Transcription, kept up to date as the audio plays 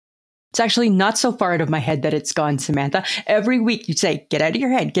It's actually not so far out of my head that it's gone, Samantha. Every week you say, get out of your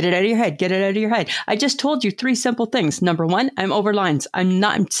head, get it out of your head, get it out of your head. I just told you 3 simple things. Number 1, I'm over lines.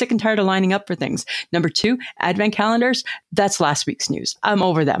 I'm sick and tired of lining up for things. Number 2, advent calendars. That's last week's news. I'm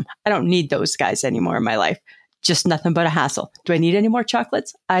over them. I don't need those guys anymore in my life. Just nothing but a hassle. Do I need any more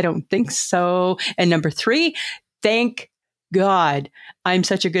chocolates? I don't think so. And number 3, thank God, I'm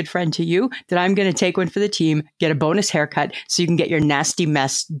such a good friend to you that I'm going to take one for the team, get a bonus haircut so you can get your nasty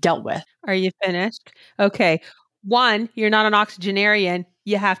mess dealt with. Are you finished? Okay. 1, you're not an octogenarian.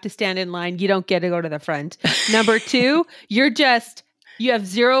 You have to stand in line. You don't get to go to the front. Number 2, you have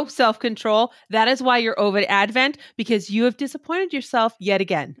zero self-control. That is why you're over Advent, because you have disappointed yourself yet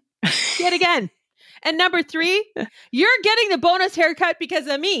again. Yet again. And number 3, you're getting the bonus haircut because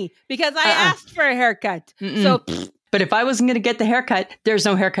of me, because I asked for a haircut. So but if I wasn't going to get the haircut, there's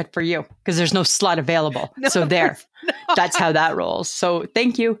no haircut for you because there's no slot available. No, so there, that's how that rolls. So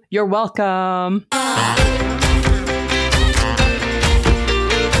thank you. You're welcome.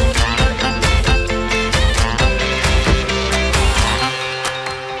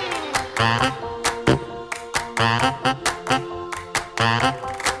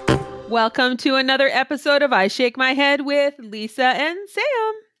 Welcome to another episode of I Shake My Head with Lisa and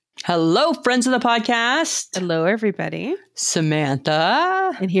Sam. Hello, friends of the podcast. Hello, everybody.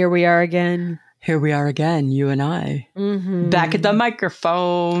 Samantha. And here we are again. Here we are again, you and I. Back at the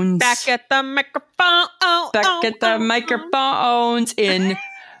microphones. Back at the microphone. Back at the microphones in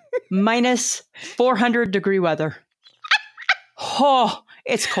minus 400 degree weather. Oh,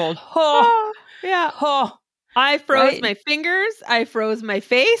 it's cold. Oh, yeah. Oh. I froze my fingers. I froze my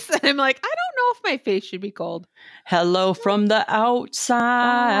face. And I'm like, I don't know if my face should be cold. Hello from the outside.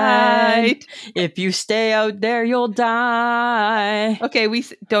 If you stay out there, you'll die. Okay, we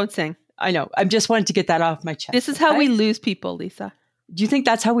don't sing. I know. I just wanted to get that off my chest. This is how we lose people, Lisa. Do you think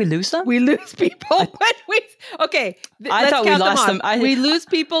that's how we lose them? We lose people when we... Okay, I thought we lost them. We lose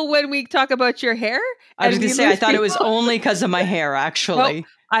people when we talk about your hair. I was going to say, I thought it was only because of my hair, actually. Well,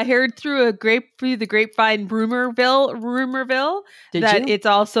 I heard through the grapevine rumorville that it's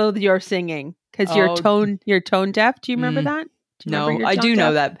also your singing because you're tone deaf. Do you remember that? No, I do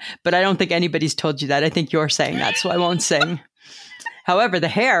know that, but I don't think anybody's told you that. I think you're saying that, so I won't sing. However, the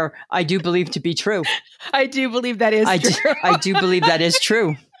hair, I do believe to be true. I do believe that is true. I do believe that is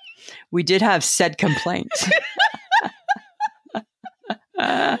true. We did have said complaint.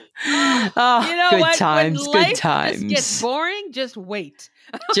 You know good what? times, when good times. Just gets boring. Just wait.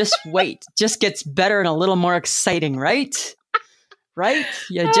 Just wait. Just gets better and a little more exciting, right? Right?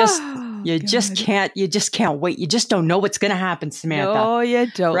 You just can't wait. You just don't know what's going to happen, Samantha. No,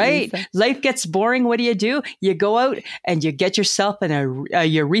 you don't. Right? Lisa. Life gets boring. What do? You go out and you get yourself an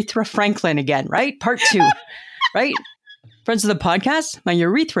urethra Franklin again, right? Part 2, right? Friends of the podcast, my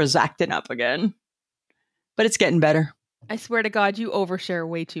urethra's acting up again, but it's getting better. I swear to God, you overshare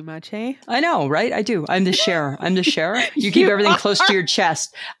way too much, hey? I know, right? I do. I'm the sharer. You keep everything close to your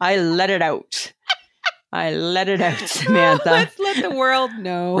chest. I let it out. Samantha. Let's let the world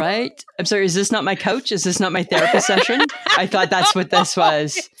know. Right? I'm sorry, is this not my couch? Is this not my therapy session? I thought that's what this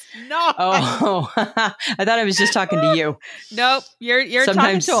was. No. Oh, I thought I was just talking to you. Nope. You're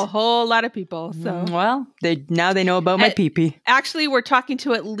talking to a whole lot of people. So well, they know about my pee-pee. Actually, we're talking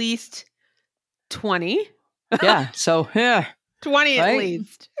to at least 20. Yeah. So, yeah. 20 at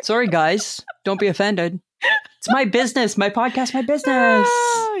least. Sorry, guys. Don't be offended. It's my business. My podcast, my business.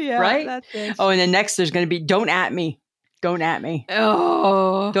 Oh, yeah. Right? That's it. Oh, and then next there's going to be, don't at me. Don't at me.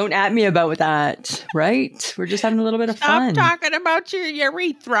 Oh. Don't at me about that. Right? We're just having a little bit of fun. Stop talking about your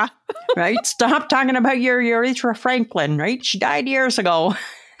urethra. Right? Stop talking about your urethra Franklin. Right? She died years ago.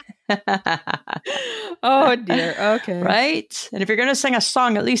 Oh dear. Okay. Right? And if you're going to sing a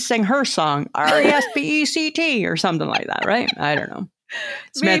song, at least sing her song, RESPECT or something like that, right? I don't know.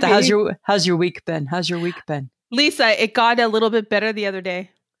 Samantha, how's your week been? Lisa, it got a little bit better the other day.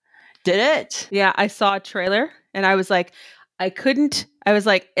 Did it? Yeah, I saw a trailer and I was like,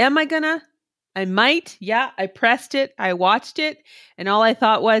 am I gonna? I might. Yeah, I pressed it. I watched it. And all I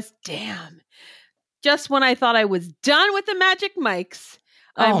thought was, damn, just when I thought I was done with the Magic Mics,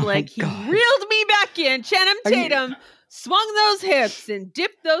 I'm like, he reeled me back in. Channing Tatum swung those hips and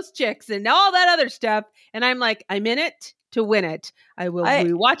dipped those chicks and all that other stuff. And I'm like, I'm in it to win it. I will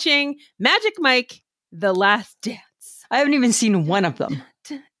be watching Magic Mike, The Last Dance. I haven't even seen one of them.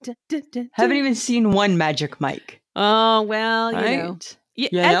 Haven't even seen one Magic Mike. Oh, well, right? You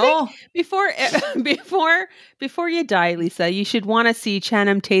know? I think before you die, Lisa, you should want to see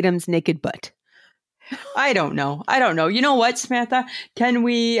Channing Tatum's naked butt. I don't know. You know what, Samantha? Can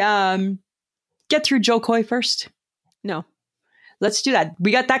we get through Joe Coy first? No. Let's do that.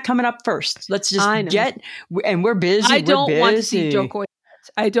 We got that coming up first. Let's I just know. and we're busy. I don't we're want to see busy. Joe Coy.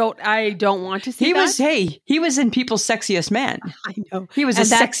 I don't want to see He was in People's Sexiest Man. I know. He was And a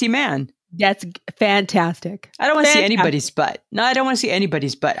sexy man. That's fantastic. I don't want to see anybody's butt. No, I don't want to see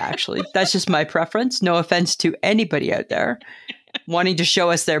anybody's butt, actually. That's just my preference. No offense to anybody out there wanting to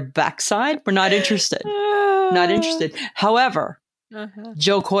show us their backside. We're not interested. Not interested. However,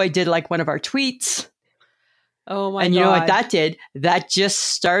 Joe Coy did like one of our tweets. Oh my God. And you know what that did? That just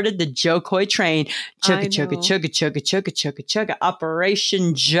started the Joe Coy train. Chugga, chugga, chugga, chugga, chugga, chugga, chugga.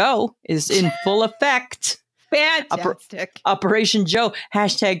 Operation Joe is in full effect. Fantastic. Operation Joe.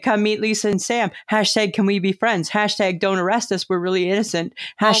 Hashtag come meet Lisa and Sam. Hashtag can we be friends? Hashtag don't arrest us. We're really innocent.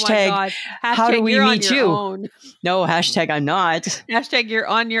 Hashtag, oh my God. Hashtag how do we meet you? Own. No, hashtag I'm not. Hashtag you're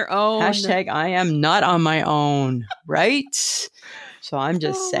on your own. Hashtag I am not on my own. Right? So I'm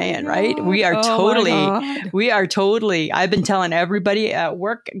just saying, right? We are totally, I've been telling everybody at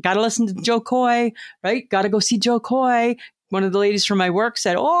work, got to listen to Joe Coy, right? Got to go see Joe Coy. One of the ladies from my work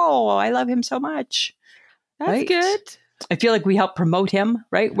said, oh, I love him so much. That's right? good. I feel like we help promote him,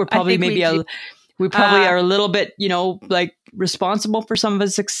 right? We're probably we are a little bit, like responsible for some of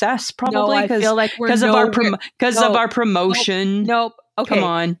his success, probably. No, I feel like we're because of our promotion. Nope. Okay.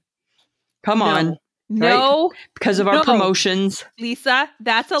 Come on. No. Right? Because of our promotions. Lisa,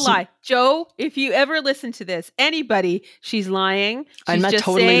 that's a lie. Joe, if you ever listen to this, anybody, she's lying. I'm not just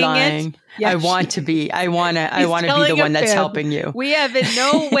totally lying. Yeah, I want to be. I want to be the one that's helping you. We have in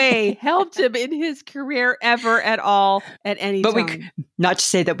no way helped him in his career ever at all at any time. Not to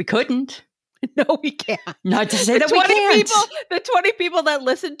say that we couldn't. No, we can't. Not to say that we can't. The 20 people that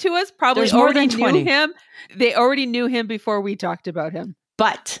listened to us probably already knew him. They already knew him before we talked about him.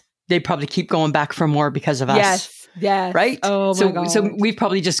 But they probably keep going back for more because of us. Yes. Right? Oh, my God. So we've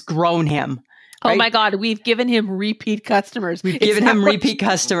probably just grown him. Right? Oh, my God. We've given him repeat customers. We've given him repeat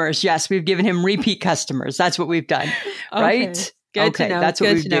customers. Yes, we've given him repeat customers. That's what we've done. Right? Okay. Good to know. That's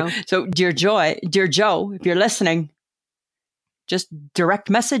what we do. So, dear Joe, if you're listening, just direct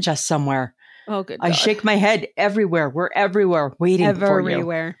message us somewhere. Oh, good. I shake my head everywhere. We're everywhere waiting for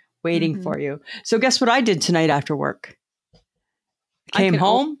you. Waiting for you. So guess what I did tonight after work? Came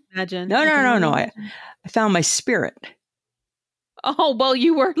home. Imagine. No. I found my spirit. Oh, well,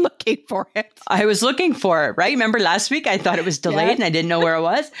 you were looking for it. I was looking for it, right? Remember last week I thought it was delayed and I didn't know where it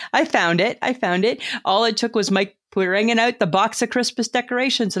was. I found it. All it took was Mike bringing out the box of Christmas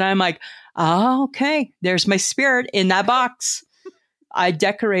decorations. And I'm like, oh, okay, there's my spirit in that box. I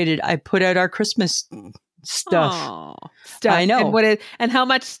decorated. I put out our Christmas stuff. Aww, stuff. I know. And how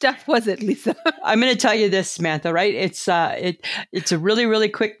much stuff was it, Lisa? I'm going to tell you this, Samantha, right? It's a really, really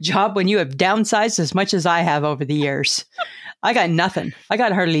quick job when you have downsized as much as I have over the years. I got nothing. I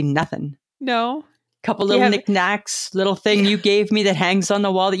got hardly nothing. No. Couple little knickknacks, little thing you gave me that hangs on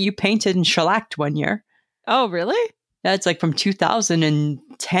the wall that you painted and shellacked one year. Oh, really? That's like from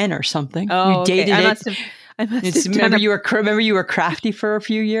 2010 or something. Oh, you dated it. Remember you were crafty for a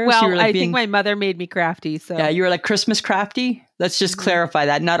few years? Well, I think my mother made me crafty. So yeah, you were like Christmas crafty. Let's just clarify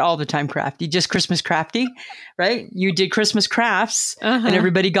that. Not all the time crafty, just Christmas crafty, right? You did Christmas crafts and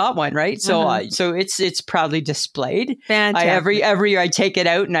everybody got one, right? So so it's proudly displayed. Fantastic. Every year I take it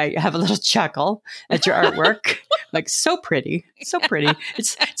out and I have a little chuckle at your artwork. Like so pretty. It's a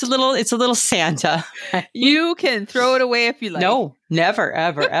little Santa. You can throw it away if you like. No, never,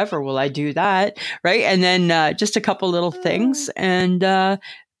 ever will I do that. Right. And then just a couple little things and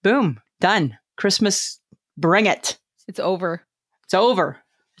boom, done. Christmas, bring it. It's over. It's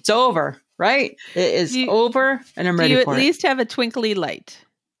over. Right. It is over and I'm ready for it. Do you at least have a twinkly light?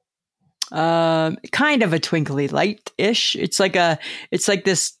 Kind of a twinkly light-ish. It's like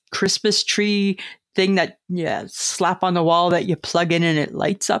this Christmas tree thing that slap on the wall that you plug in and it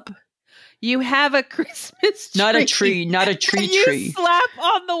lights up. You have a Christmas tree. Not a tree you tree. Slap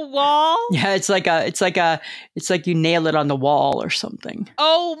on the wall? Yeah, it's like you nail it on the wall or something.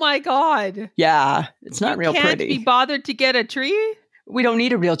 Oh my God. Yeah, it's not real pretty. You can't be bothered to get a tree? We don't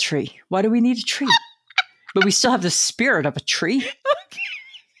need a real tree. Why do we need a tree? But we still have the spirit of a tree. Okay.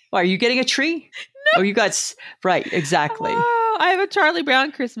 Are you getting a tree? No. Oh, you got right, exactly. Oh, I have a Charlie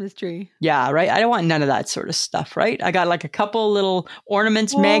Brown Christmas tree. Yeah, right. I don't want none of that sort of stuff, right? I got like a couple little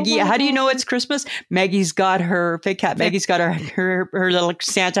ornaments. Maggie, how do you know it's Christmas? Maggie's got her fake cat. Maggie's got her little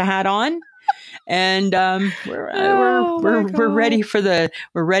Santa hat on, and we're ready for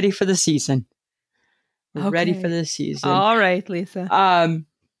the season. We're ready for the season. All right, Lisa.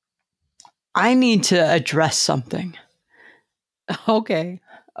 I need to address something. Okay.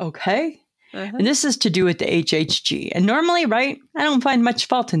 And this is to do with the HHG. And normally, right, I don't find much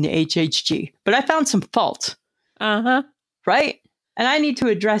fault in the HHG, but I found some fault. Right? And I need to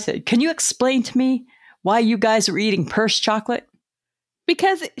address it. Can you explain to me why you guys are eating purse chocolate?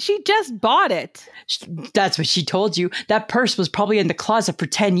 Because she just bought it. That's what she told you. That purse was probably in the closet for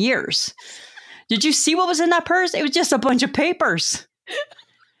 10 years. Did you see what was in that purse? It was just a bunch of papers.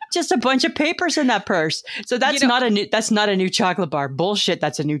 Just a bunch of papers in that purse. So that's not a new chocolate bar. Bullshit,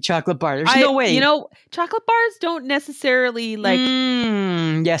 that's a new chocolate bar. There's no way. Chocolate bars don't necessarily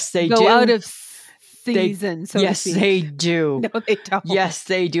yes, they go do. out of season, yes, they do. No, they don't. Yes,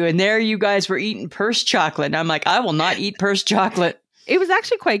 they do. And there you guys were eating purse chocolate. And I'm like, I will not eat purse chocolate. It was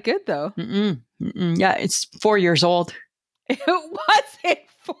actually quite good, though. Yeah, it's 4 years old. It wasn't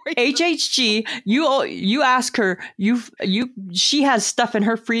 4 years. HHG, you ask her, she has stuff in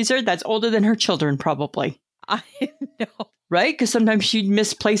her freezer that's older than her children, probably. I know. Right? Because sometimes she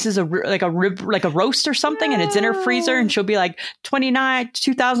misplaces a roast or something, and it's in her freezer, and she'll be like,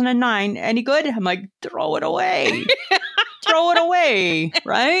 2009, any good? I'm like, throw it away. Throw it away,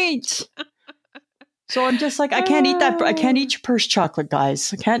 right? So I'm just like, I can't eat that. I can't eat your purse chocolate,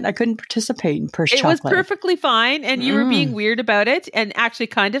 guys. I couldn't participate in purse chocolate. It was perfectly fine, and you were being weird about it, and actually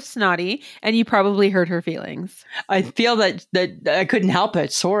kind of snotty, and you probably hurt her feelings. I feel that I couldn't help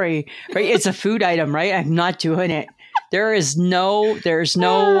it. Sorry, right? It's a food item, right? I'm not doing it. There was just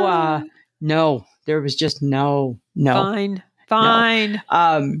no. Fine.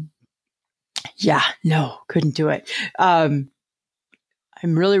 Yeah, no, couldn't do it. I'm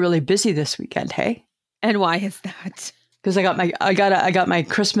really, really busy this weekend. Hey. And why is that? Because I got my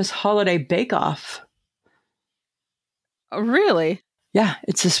Christmas holiday bake off. Oh, really? Yeah,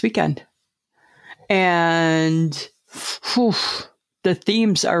 it's this weekend. And the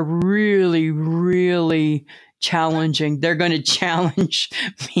themes are really, really challenging. They're going to challenge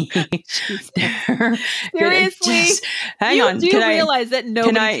me. Seriously? Hang on. You do realize that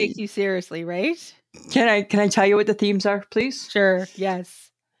nobody takes you seriously, right? Can I tell you what the themes are, please? Sure.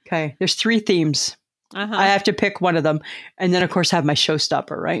 Yes. Okay. There's 3 themes. I have to pick one of them, and then of course have my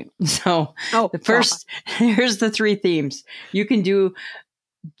showstopper, right? So here's the 3 themes. You can do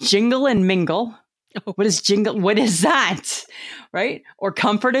jingle and mingle. Oh. What is jingle? What is that? Right? Or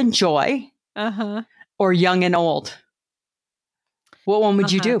comfort and joy. Or young and old. What one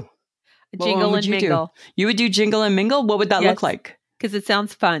would you do? Jingle and mingle. You would do jingle and mingle? What would that look like? Because it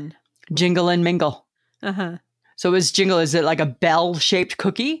sounds fun. Jingle and mingle. So is it like a bell-shaped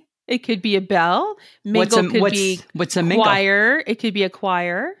cookie? It could be a bell. What's a mingle? Choir. It could be a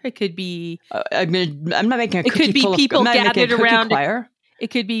choir. It could be. I'm not making a cookie. It could be people gathered around. Choir.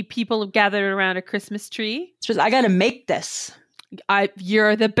 It could be people gathered around a Christmas tree. So I got to make this.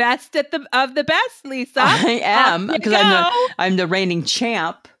 You're the best of the best, Lisa. I am, because I'm the reigning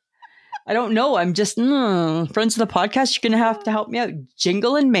champ. I don't know. I'm just friends of the podcast. You're gonna have to help me out.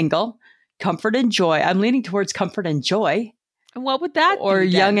 Jingle and mingle, comfort and joy. I'm leaning towards comfort and joy. And what would that or be? Or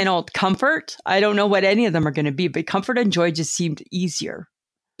young and old comfort? I don't know what any of them are going to be, but comfort and joy just seemed easier.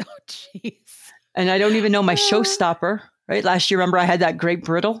 Oh, jeez. And I don't even know my showstopper. Right? Last year, remember I had that grape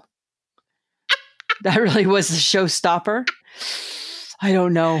brittle. That really was the showstopper. I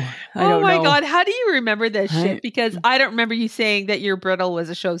don't know. Oh my God. How do you remember this shit? Because I don't remember you saying that your brittle was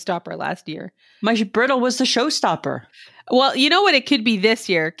a showstopper last year. My brittle was the showstopper. Well, you know what it could be this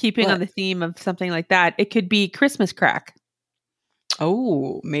year, keeping on the theme of something like that. It could be Christmas crack.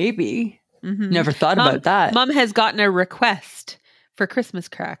 Oh, maybe. Never thought about that. Mom has gotten a request for Christmas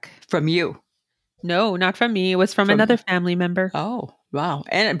crack. From you? No, not from me. It was from another family member. Oh, wow.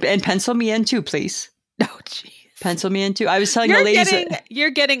 And pencil me in too, please. Oh, jeez. Pencil me in too. I was telling the ladies. You're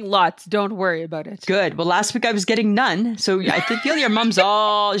getting lots. Don't worry about it. Good. Well, last week I was getting none. So I feel your mom's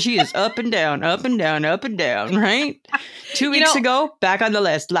she is up and down, up and down, up and down, right? 2 weeks ago, back on the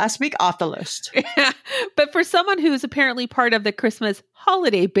list. Last week, off the list. But for someone who's apparently part of the Christmas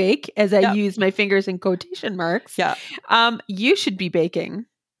holiday bake, as I use my fingers in quotation marks, you should be baking,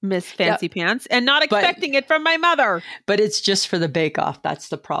 Miss Fancy Pants, and not expecting it from my mother. But it's just for the bake-off. That's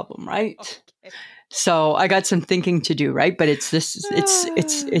the problem, right? Okay. So I got some thinking to do, right? But it's this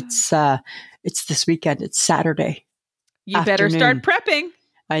weekend. It's Saturday. You better start prepping.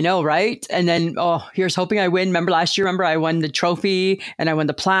 I know, right? And then, here's hoping I win. Remember last year? I won the trophy and I won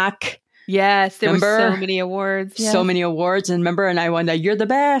the plaque. Yes, there were so many awards. Yes. So many awards. And I won the You're the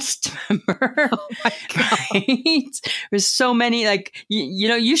Best. Remember? Oh my God. Right? There's so many,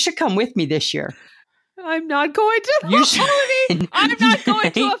 you should come with me this year. I'm not going to holiday. I'm not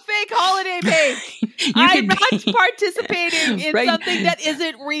going to a fake holiday bake. I'm not participating in something that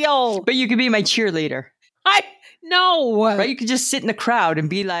isn't real. But you could be my cheerleader. No. Right? You could just sit in the crowd and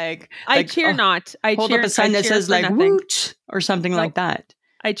be like... I cheer not. I hold up a sign that says like, woot, or something like that.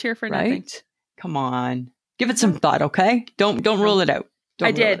 I cheer for nothing. Come on. Give it some thought, okay? Don't rule it out. Don't I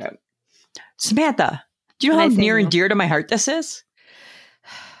rule did. it out. Samantha, do you know how near and dear to my heart this is?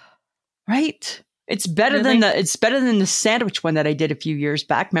 Right? It's better than the sandwich one that I did a few years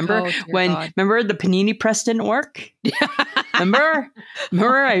back. Remember remember the panini press didn't work? remember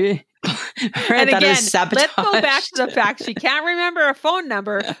I and again, let's go back to the fact she can't remember a phone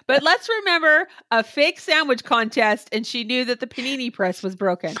number, but let's remember a fake sandwich contest, and she knew that the panini press was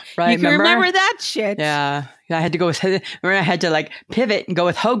broken. Right? You can remember that shit. Yeah, I had to go with. Remember, I had to like pivot and go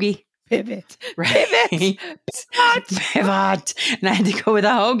with hoagie. Pivot, right? Pivot, and I had to go with a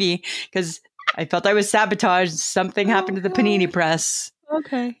hoagie because I felt I was sabotaged. Something happened to the panini press.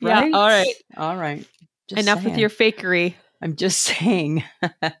 Okay, right? Yeah, all right. Just enough saying. With your fakery. I'm just saying.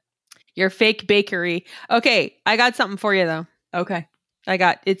 Your fake bakery. Okay, I got something for you though. Okay.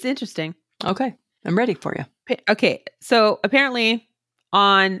 It's interesting. Okay. I'm ready for you. Okay. So apparently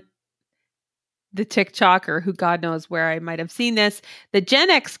on the TikTok, or who God knows where I might have seen this, the Gen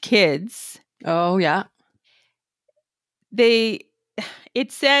X kids. Oh, yeah. It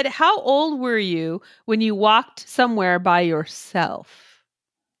said, how old were you when you walked somewhere by yourself?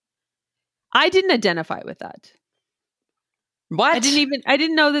 I didn't identify with that. What? I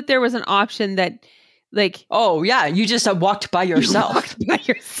didn't know that there was an option that, like. Oh yeah, you just walked by yourself.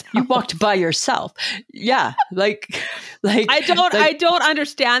 You walked by yourself. Yeah, like. I don't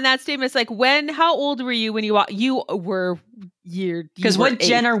understand that statement. It's like, how old were you when you walked? You were because what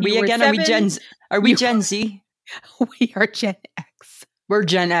gen are we again? 7? Are we Gen Z? We are Gen X. We're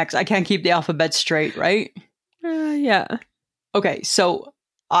Gen X. I can't keep the alphabet straight, right? Yeah. Okay, so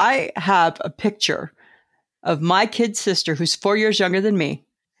I have a picture of my kid sister who's 4 years younger than me.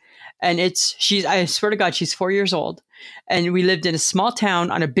 And I swear to God, she's 4 years old. And we lived in a small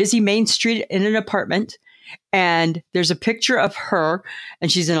town on a busy main street in an apartment. And there's a picture of her, and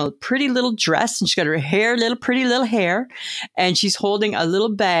she's in a pretty little dress, and she's got her hair, pretty little hair, and she's holding a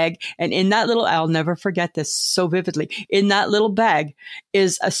little bag. And in that I'll never forget this so vividly. In that little bag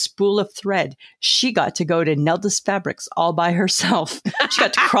is a spool of thread. She got to go to Neldis Fabrics all by herself. She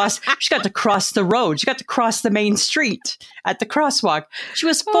got to cross the road. She got to cross the main street at the crosswalk. She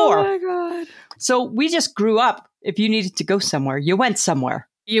was 4. Oh my God. So we just grew up. If you needed to go somewhere, you went somewhere.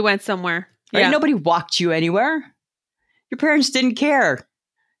 Right? Yeah. Nobody walked you anywhere. Your parents didn't care.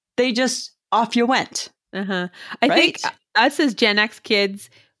 They just off you went. I think us as Gen X kids,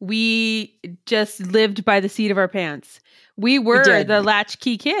 we just lived by the seat of our pants. We were the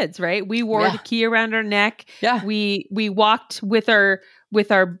latchkey kids, right? We wore the key around our neck. Yeah. We walked with our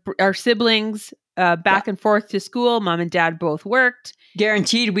siblings back and forth to school. Mom and dad both worked.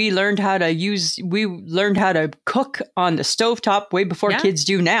 Guaranteed, we learned how to cook on the stovetop way before kids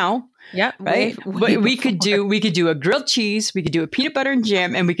do now. Yeah, right. We could do a grilled cheese, we could do a peanut butter and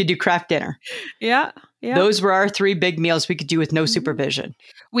jam, and we could do craft dinner. Yeah. Those were our 3 big meals we could do with no supervision.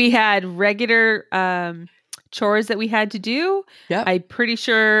 We had regular chores that we had to do. Yeah, I'm pretty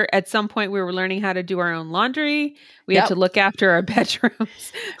sure at some point we were learning how to do our own laundry. We had to look after our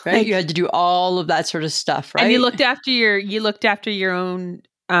bedrooms. Right, you had to do all of that sort of stuff, right? And you looked after your own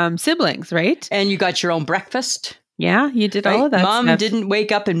siblings, right? And you got your own breakfast. Yeah, you did all of that. Mom stuff. didn't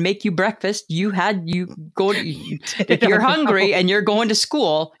wake up and make you breakfast. If you're hungry and you're going to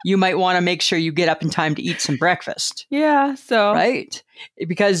school, you might want to make sure you get up in time to eat some breakfast. Yeah, so right,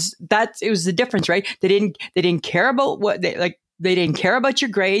 because it was the difference, right? They didn't care about they didn't care about your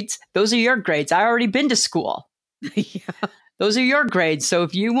grades. Those are your grades. I already been to school. Yeah. Those are your grades. So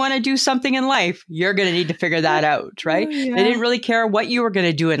if you want to do something in life, you're going to need to figure that out, right? Yeah. They didn't really care what you were going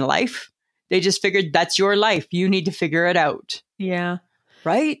to do in life. They just figured that's your life. You need to figure it out. Yeah.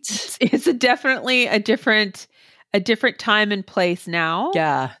 Right? It's definitely a different time and place now.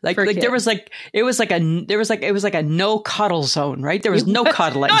 Yeah. Like it was like a no cuddle zone, right? There was no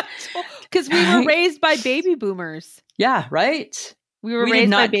cuddling. Because we were raised by baby boomers. Yeah, right? We were raised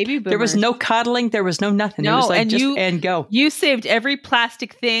by baby boomers. There was no coddling. There was no nothing. No, it was like and go. You saved every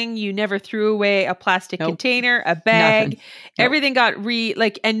plastic thing. You never threw away a plastic container, a bag. Nothing. Everything got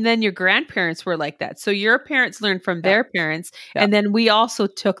and then your grandparents were like that. So your parents learned from their parents. Yeah. And then we also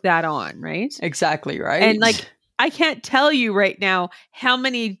took that on, right? Exactly, right. And I can't tell you right now how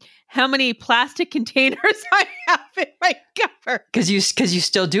many plastic containers I have in my cupboard. Because you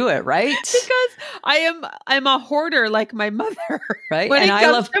still do it, right? Because I'm a hoarder like my mother. Right. When I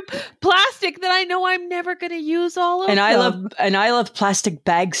love plastic that I know I'm never going to use all of them. I love plastic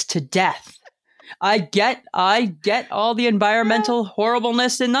bags to death. I get all the environmental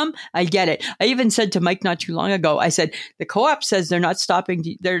horribleness in them. I get it. I even said to Mike not too long ago, I said, the co-op says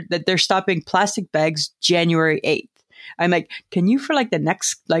they're stopping plastic bags January 8th. I'm like, can you for like the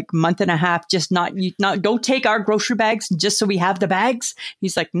next like month and a half just not don't take our grocery bags just so we have the bags?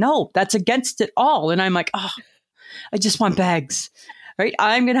 He's like, no, that's against it all. And I'm like, oh, I just want bags. Right?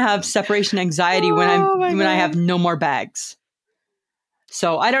 I'm gonna have separation anxiety when I have no more bags.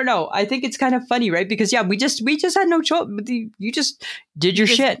 So I don't know. I think it's kind of funny, right? Because we just had no choice. You just did your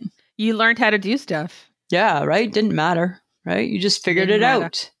shit. You learned how to do stuff. Yeah, right? Didn't matter, right? You just figured it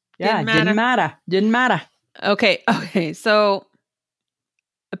out. Yeah, didn't matter. Okay. So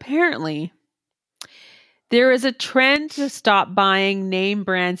apparently there is a trend to stop buying name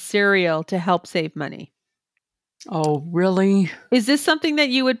brand cereal to help save money. Oh, really? Is this something that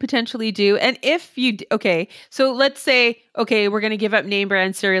you would potentially do? And if you, so let's say, we're going to give up name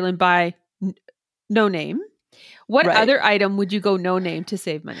brand cereal and buy no name. What other item would you go no name to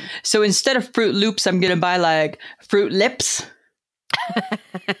save money? So instead of Fruit Loops, I'm going to buy like Fruit Lips.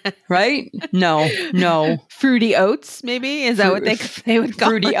 Right? No. Fruity Oats, maybe? Is that what they would call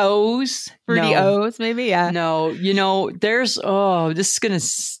Fruity O's? Fruity O's, maybe? Yeah. No, there's, this is going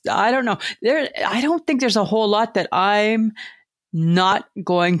to, I don't know. I don't think there's a whole lot that I'm not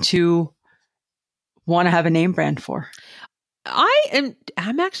going to want to have a name brand for. I'm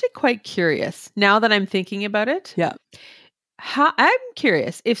actually quite curious now that I'm thinking about it. Yeah. I'm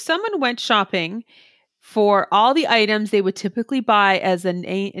curious if someone went shopping for all the items they would typically buy as a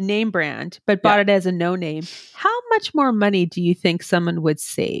name brand, but bought it as a no name, how much more money do you think someone would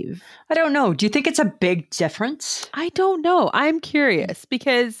save? I don't know. Do you think it's a big difference? I don't know. I'm curious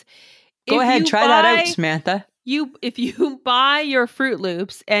because go ahead, try that out, Samantha. If you buy your Fruit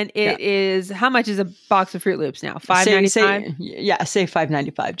Loops and it is, how much is a box of Fruit Loops now? $5.95? Say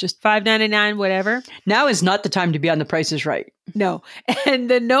 $5.95. Just $5.99, whatever. Now is not the time to be on The Price is Right. No. And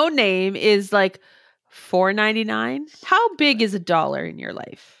the no name is like $4.99. How big is $1 in your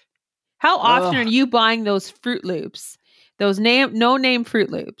life? How often are you buying those Fruit Loops, those no name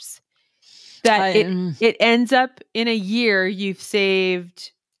Fruit Loops, that it ends up in a year you've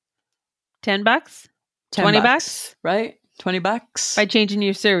saved $10? $20, right? $20 by changing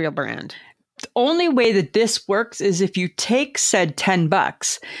your cereal brand. The only way that this works is if you take said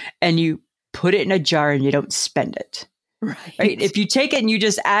 $10 and you put it in a jar and you don't spend it. Right. If you take it and you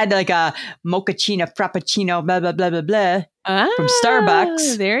just add like a mochaccino, frappuccino, blah, blah, blah, blah, blah from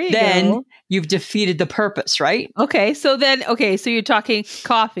Starbucks, then you've defeated the purpose, right? So you're talking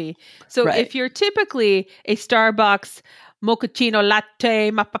coffee. So if you're typically a Starbucks mochaccino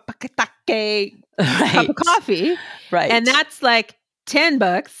latte, mapapakatake cup of coffee, and that's like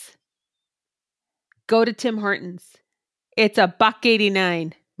 $10, go to Tim Hortons. It's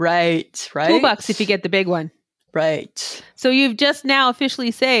 $1.89. Right. $2 if you get the big one. Right. So you've just now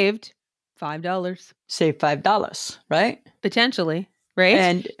officially saved $5. Save $5, right? Potentially, right?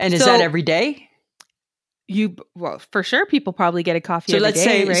 And is that every day? For sure, people probably get a coffee every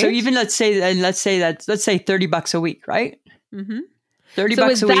day, right? So even let's say $30 a week, right? Mm-hmm. $30 a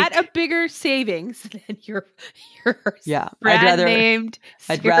week. So is that a bigger savings than your brand named?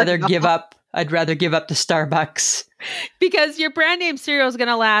 I'd rather give up the Starbucks because your brand name cereal is going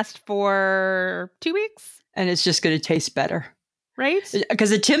to last for 2 weeks. And it's just going to taste better. Right?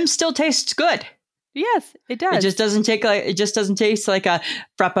 Because the Tim still tastes good. Yes, it does. It just doesn't taste like a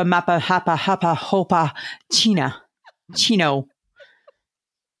frappa mappa happa happa hopa chino.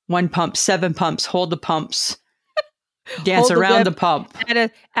 1 pump, 7 pumps, hold the pumps. Dance around the pump.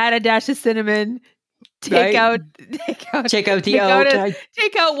 Add a dash of cinnamon. Take out the oat.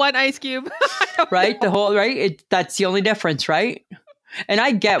 Take out 1 ice cube. Right? That's the only difference, right? And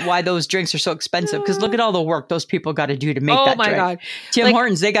I get why those drinks are so expensive because look at all the work those people got to do to make that drink. Oh my God. Tim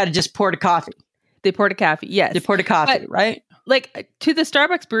Hortons, they got to just pour the coffee. They poured a coffee, yes. They poured a coffee, right? Like to the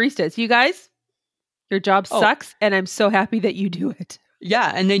Starbucks baristas, you guys, your job sucks and I'm so happy that you do it.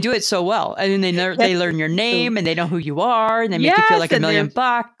 Yeah, and they do it so well. And then they learn your name and they know who you are and they make you feel like $1 million.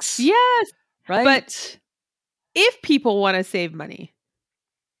 Yes. Right? But if people want to save money,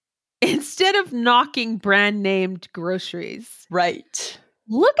 instead of knocking brand named groceries, right?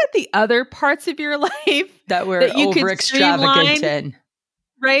 Look at the other parts of your life that you over extravagant in.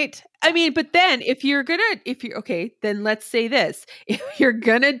 Right? I mean, but then then let's say this. If you're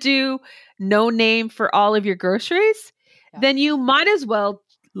going to do no name for all of your groceries, then you might as well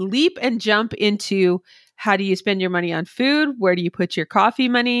leap and jump into how do you spend your money on food? Where do you put your coffee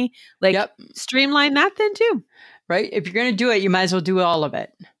money? Streamline that then too. Right? If you're going to do it, you might as well do all of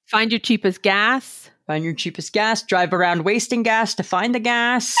it. Find your cheapest gas. Drive around wasting gas to find the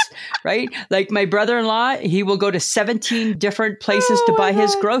gas, right? Like my brother-in-law, he will go to 17 different places to buy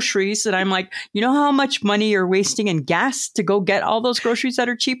his groceries. And I'm like, you know how much money you're wasting in gas to go get all those groceries that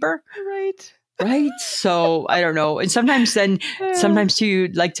are cheaper? Right. Right? So I don't know. And sometimes too,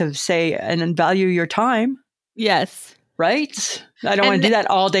 you'd like to say and value your time. Yes. Right? I don't want to do that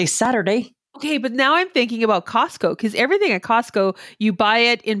all day Saturday. Okay, but now I'm thinking about Costco, because everything at Costco, you buy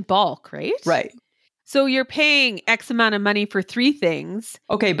it in bulk, right? Right. So you're paying X amount of money for 3 things.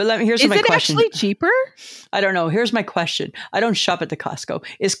 Okay, but here's my question. Is it actually cheaper? I don't know. Here's my question. I don't shop at the Costco.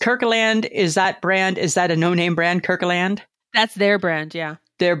 Is Kirkland, is that a no-name brand, Kirkland? That's their brand, yeah.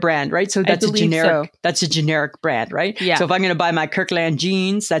 Their brand, right? So that's a generic brand, right? Yeah. So if I'm going to buy my Kirkland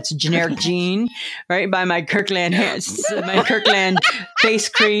jeans, that's a generic jean, right? Buy my Kirkland face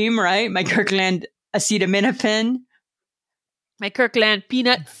cream, right? My Kirkland acetaminophen, my Kirkland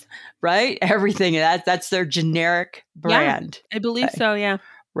peanuts, right? Everything that's their generic brand. Yeah, I believe so. Yeah.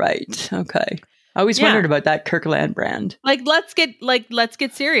 Right. Okay. I always wondered about that Kirkland brand. Let's get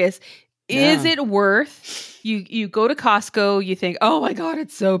serious. Yeah. Is it worth you go to Costco, you think, oh my God,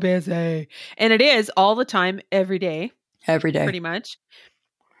 it's so busy. And it is all the time, every day. Every day. Pretty much.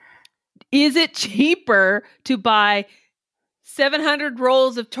 Is it cheaper to buy 700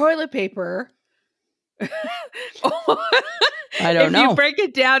 rolls of toilet paper? I don't know. If you break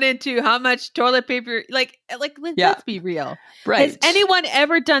it down into how much toilet paper, let's be real. Right. Has anyone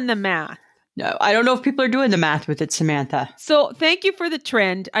ever done the math? No, I don't know if people are doing the math with it, Samantha. So thank you for the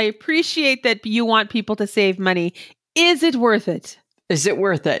trend. I appreciate that you want people to save money. Is it worth it? Is it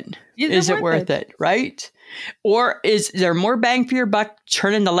worth it? Is it worth it? Right? Or is there more bang for your buck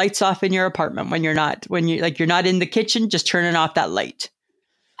turning the lights off in your apartment when you're not in the kitchen, just turning off that light?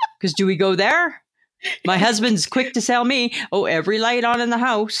 Because do we go there? My husband's quick to tell me, every light on in the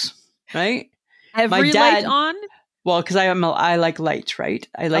house, right? Every light on? Well, because I like light, right?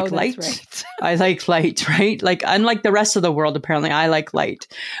 I like light. Right. I like light, right? Like, unlike the rest of the world, apparently, I like light,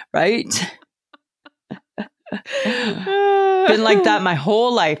 right? Been like that my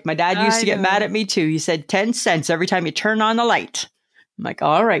whole life. My dad used to get mad at me too. He said 10 cents every time you turn on the light. I'm like,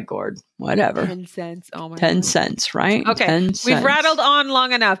 all right, Gord, whatever. 10 cents. Oh my 10 God. cents, right? Okay. 10 cents. We've rattled on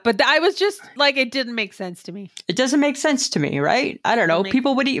long enough, but I was just like, it didn't make sense to me. It doesn't make sense to me, right? I don't know.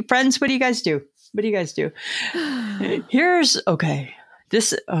 People, friends, what do you guys do? What do you guys do?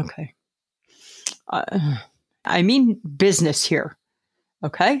 I mean business here.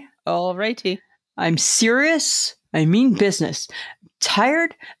 Okay? All righty. I'm serious. I mean business. I'm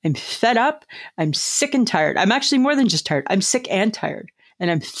tired. I'm fed up. I'm sick and tired. I'm actually more than just tired. I'm sick and tired.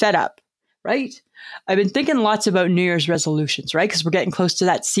 And I'm fed up, right? I've been thinking lots about New Year's resolutions, right? Because we're getting close to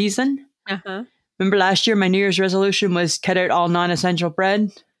that season. Uh-huh. Remember last year, my New Year's resolution was cut out all non-essential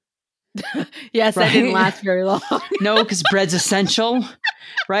bread? Yes, right? That didn't last very long. No, because bread's essential,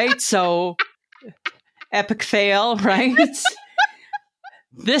 right? So, epic fail, right?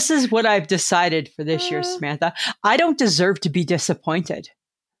 This is what I've decided for this year, Samantha. I don't deserve to be disappointed.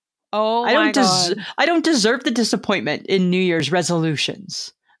 Oh, my God. I don't deserve the disappointment in New Year's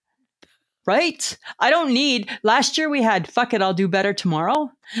resolutions. Right? I don't need. Last year we had fuck it, I'll do better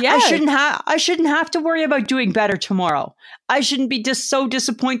tomorrow. Yeah. I shouldn't have to worry about doing better tomorrow. I shouldn't be just so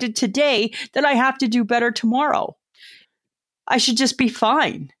disappointed today that I have to do better tomorrow. I should just be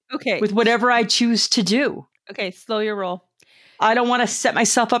fine. Okay. With whatever I choose to do. Okay, slow your roll. I don't want to set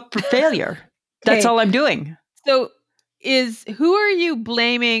myself up for failure. That's all I'm doing. So who are you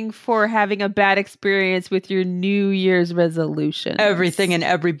blaming for having a bad experience with your New Year's resolution? Everything and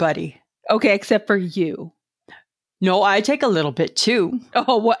everybody. Okay, except for you. No, I take a little bit too.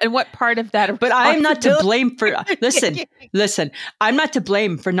 Oh, what part of that? But I'm not to blame for, listen, I'm not to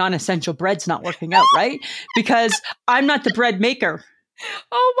blame for non-essential breads not working out, right? Because I'm not the bread maker.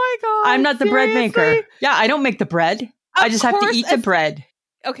 Oh my God. I'm not the bread maker. Yeah, I don't make the bread. I just have to eat the bread.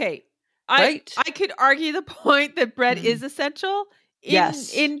 Okay. Right? I could argue the point that bread is essential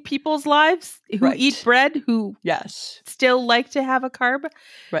in people's lives who eat bread, who still like to have a carb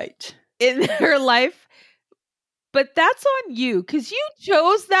in their life. But that's on you because you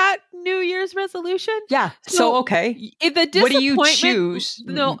chose that New Year's resolution. Yeah. So okay. What do you choose?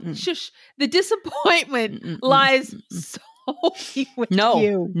 No, shush. The disappointment lies solely with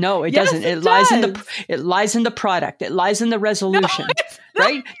you. No, it doesn't. It lies in the product. It lies in the resolution.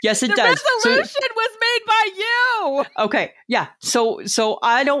 Right? Yes, it does. The resolution was made by you. Okay. Yeah. So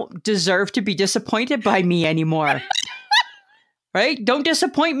I don't deserve to be disappointed by me anymore. Right? Don't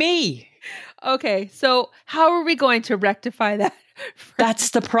disappoint me. Okay. So how are we going to rectify that? That's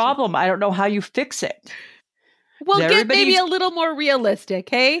the problem. I don't know how you fix it. Well, get maybe a little more realistic,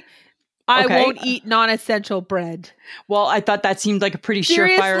 hey? I Okay. won't eat non-essential bread. Well, I thought that seemed like a pretty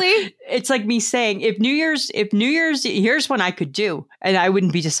surefire. Seriously? It's like me saying, if New Year's, here's one I could do, and I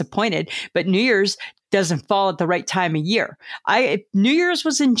wouldn't be disappointed. But New Year's doesn't fall at the right time of year. If New Year's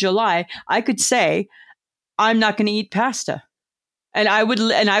was in July, I could say, I'm not going to eat pasta, and I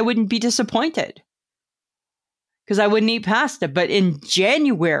wouldn't be disappointed because I wouldn't eat pasta. But in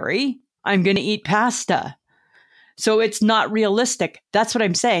January, I'm going to eat pasta. So it's not realistic. That's what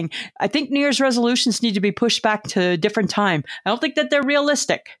I'm saying. I think New Year's resolutions need to be pushed back to a different time. I don't think that they're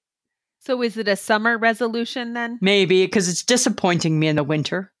realistic. So is it a summer resolution then? Maybe because it's disappointing me in the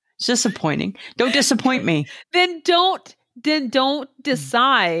winter. It's disappointing. Don't disappoint me. Then don't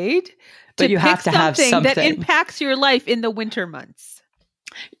decide But to you have pick to have something that something. impacts your life in the winter months.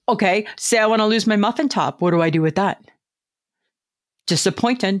 Okay, say I want to lose my muffin top. What do I do with that?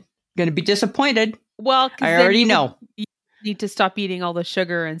 Disappointed. Going to be disappointed. Well, 'cause I then already you know. need to stop eating all the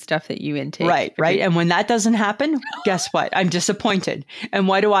sugar and stuff that you intake. Right. And when that doesn't happen, guess what? I'm disappointed. And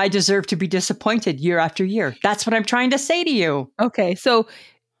why do I deserve to be disappointed year after year? That's what I'm trying to say to you. Okay, so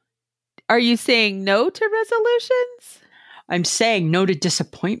are you saying no to resolutions? I'm saying no to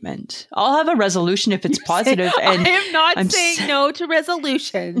disappointment. I'll have a resolution if it's positive. And I am not I'm saying sa- no to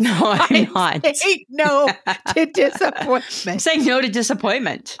resolutions. No, I'm not. saying no to I'm disappointment. saying no to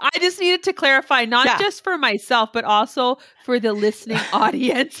disappointment. I just needed to clarify, not Yeah. just for myself, but also for the listening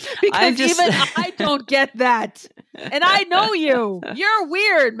audience, because even I don't get that. And I know you. You're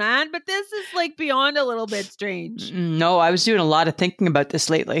weird, man, but this is like beyond a little bit strange. No, I was doing a lot of thinking about this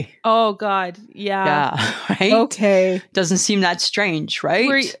lately. Oh, God. Yeah. Yeah, right? Okay. Doesn't seem that strange,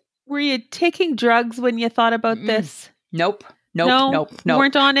 right? Were you taking drugs when you thought about this? Nope. You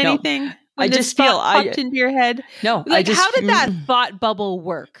weren't on no. anything? When I this just feel thought popped into your head? No, Like, how did that thought bubble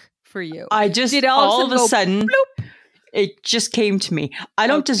work for you? I just Did all of a go sudden bloop? it just came to me. I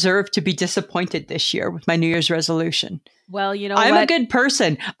don't deserve to be disappointed this year with my New Year's resolution. Well, you know I'm what? a good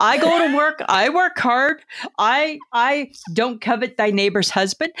person. I go to work. I work hard. I don't covet thy neighbor's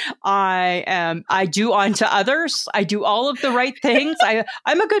husband. I do unto others. I do all of the right things.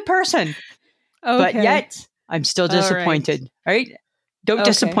 I'm a good person. But Okay. yet I'm still All right. disappointed. Right? Don't Okay.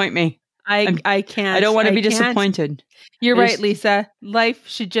 disappoint me. I can't. I don't want to be can't. disappointed. You're I right, just- Lisa. Life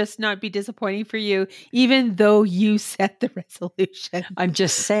should just not be disappointing for you, even though you set the resolution. I'm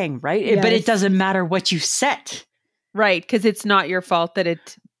just saying, right? But Yes. it doesn't matter what you set. Right, because it's not your fault that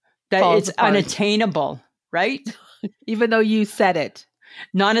That falls it's apart. unattainable, right? even though you said it.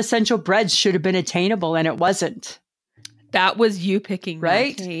 Non-essential breads should have been attainable and it wasn't. That was you picking that,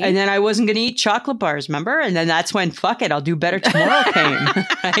 Right? hey? And then I wasn't going to eat chocolate bars, remember? And then that's when, fuck it, I'll do better tomorrow came.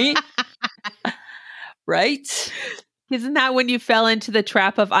 Right? Right? Isn't that when you fell into the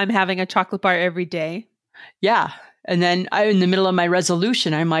trap of I'm having a chocolate bar every day? Yeah. And then in the middle of my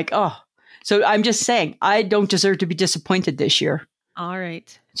resolution, I'm like, oh. So I'm just saying, I don't deserve to be disappointed this year. All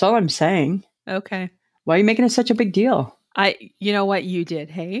right. That's all I'm saying. Okay. Why are you making it such a big deal? You know what you did,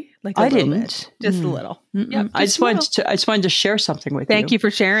 hey? Like a I little didn't. bit. Just a little. Mm-mm. Yep, I just just a little. wanted to share something with you. Thank you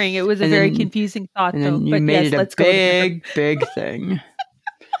for sharing. It was a And very then- confusing thought, And though. then you But made yes, it a let's go. together. big thing.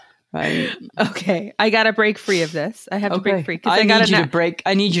 Right. Okay, I got to break free of this. I have to break free because I got need you to break.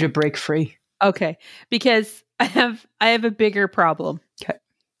 I need you to break free. Okay, because I have a bigger problem.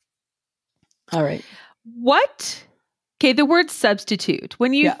 All right. What? Okay, the word substitute.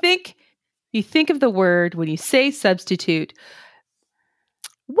 When you think of the word, when you say substitute,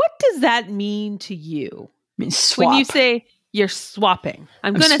 what does that mean to you? I mean, swap. When you say you're swapping,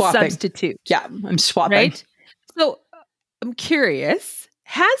 I'm going to swapping. substitute. Yeah, I'm swapping. Right? So I'm curious,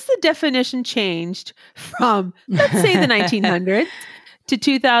 has the definition changed from, let's say, the 1900s to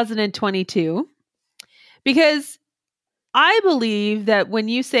 2022? Because I believe that when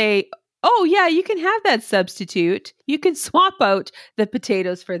you say, oh, yeah, you can have that substitute, you can swap out the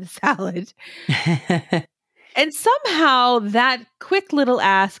potatoes for the salad. And somehow that quick little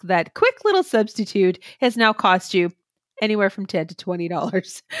ask, that quick little substitute has now cost you anywhere from $10 to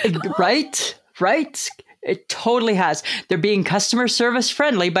 $20. Right. It totally has. They're being customer service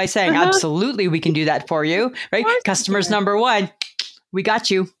friendly by saying, absolutely, we can do that for you. Right. Customers number one, we got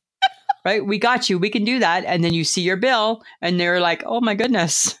you. Right. We got you. We can do that. And then you see your bill and they're like, oh my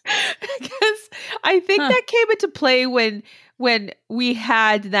goodness. Because I think that came into play when we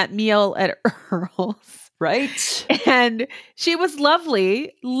had that meal at Earl's. Right. And she was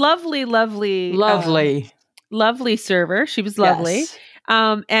lovely server. She was lovely. Yes.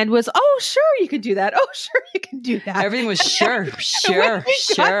 And was, oh, sure, you can do that. Oh, sure, you can do that. Everything was sure. When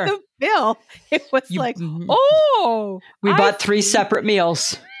we got the bill, it was we bought 3 separate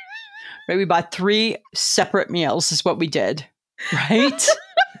meals. Right? We bought 3 separate meals is what we did. Right?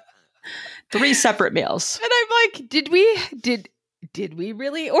 3 separate meals. And I'm like, did we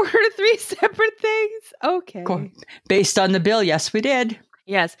really order 3 separate things? Okay. Based on the bill, yes, we did.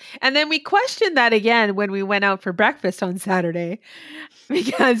 Yes. And then we questioned that again when we went out for breakfast on Saturday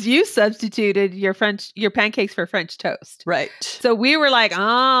because you substituted your pancakes for French toast. Right. So we were like,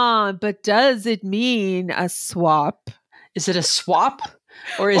 but does it mean a swap? Is it a swap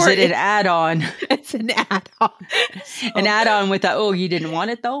or is it an add-on? It's an add-on. An add-on with that, you didn't want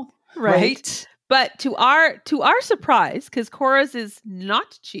it though? Right. But to our surprise, because Cora's is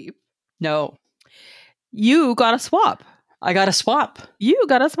not cheap. No. You got a swap. I got a swap. You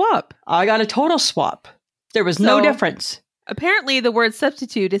got a swap. I got a total swap. There was no difference. Apparently, the word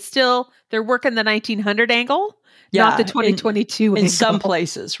substitute is still, they're working the 1900 angle, not the 2022 angle. In some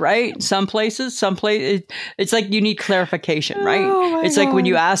places, right? Some places, it's like you need clarification, right? It's like when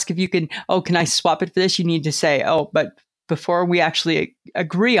you ask if you can, can I swap it for this? You need to say, but before we actually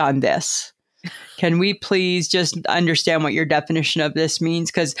agree on this, can we please just understand what your definition of this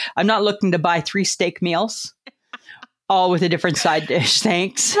means? Because I'm not looking to buy 3 steak meals. All with a different side dish,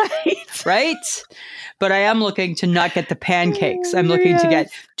 thanks. Right? But I am looking to not get the pancakes. I'm looking to get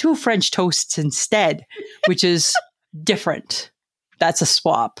 2 French toasts instead, which is different. That's a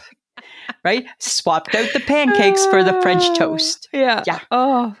swap, right? Swapped out the pancakes for the French toast. Yeah.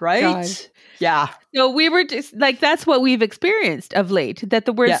 Oh, right? God. Yeah. So we were just like, that's what we've experienced of late, that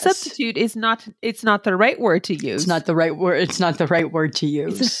the word substitute is not, it's not the right word to use. It's not the right word. It's not the right word to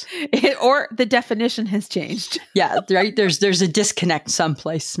use. Or the definition has changed. Yeah. Right. There's a disconnect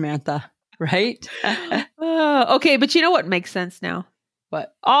someplace, Samantha. Right. Okay. But you know what makes sense now?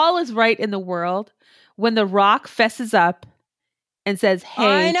 What? All is right in the world when The Rock fesses up and says,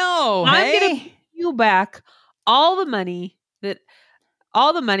 hey, I know. I'm going to pay you back all the money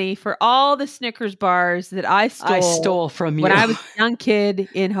for all the Snickers bars that I stole from you when I was a young kid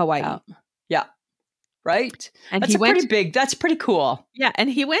in Hawaii. Yeah. Right? And that's pretty big. That's pretty cool. Yeah. And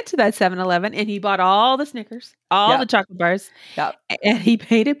he went to that 7-Eleven and he bought all the Snickers, all the chocolate bars. Yeah. And he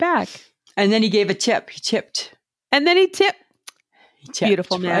paid it back. And then he gave a tip. He tipped. And then he tipped.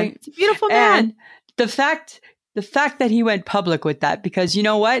 Beautiful man. Right? It's a beautiful man. And the fact that he went public with that, because you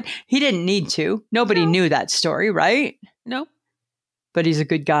know what? He didn't need to. Nobody knew that story, right? No. But he's a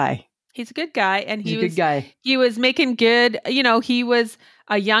good guy. He's a good guy. And he's a good guy. He was making good, he was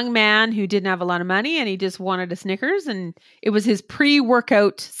a young man who didn't have a lot of money and he just wanted a Snickers. And it was his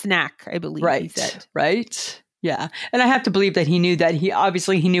pre-workout snack, I believe he said. Right. Yeah. And I have to believe that he knew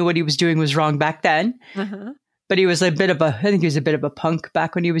he knew what he was doing was wrong back then. Uh-huh. But he was I think he was a bit of a punk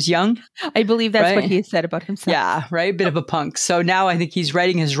back when he was young. I believe that's what he said about himself. Yeah. Right. Bit of a punk. So now I think he's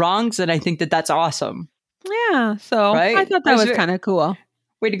righting his wrongs. And I think that that's awesome. Yeah, so I thought that was kind of cool.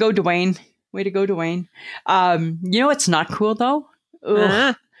 Way to go, Dwayne. You know what's not cool, though?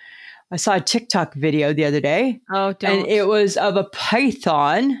 I saw a TikTok video the other day. Oh, don't. And it was of a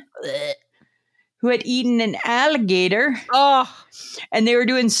python who had eaten an alligator. Oh. And they were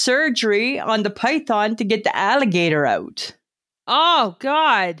doing surgery on the python to get the alligator out. Oh,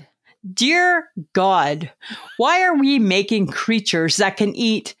 God. Dear God, why are we making creatures that can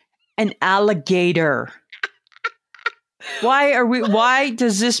eat an alligator? Why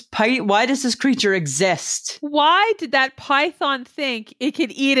does this creature exist? Why did that python think it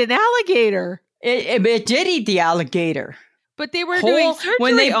could eat an alligator? It did eat the alligator. But they were doing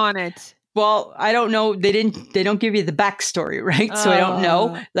surgery on it. Well, I don't know. They don't give you the backstory, right? So I don't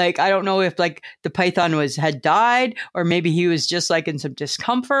know. I don't know if the python had died or maybe he was just in some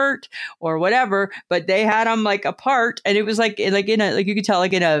discomfort or whatever, but they had him apart and it was you could tell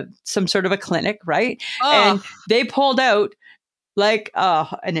in some sort of a clinic, right? And they pulled out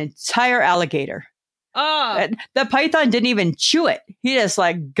an entire alligator. And the python didn't even chew it. He just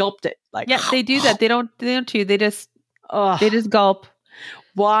gulped it. Yeah, they do that. They don't chew. They just gulp.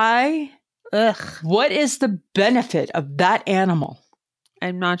 Why? Ugh. What is the benefit of that animal?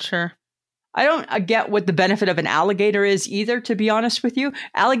 I'm not sure. I don't get what the benefit of an alligator is either, to be honest with you.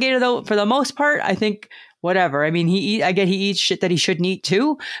 Alligator, though, for the most part, I think whatever. I mean, he eats shit that he shouldn't eat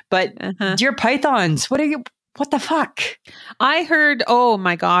too. But dear pythons, what the fuck? I heard, oh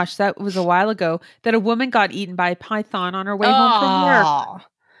my gosh, that was a while ago, that a woman got eaten by a python on her way home from work.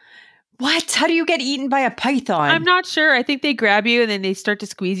 What? How do you get eaten by a python? I'm not sure. I think they grab you and then they start to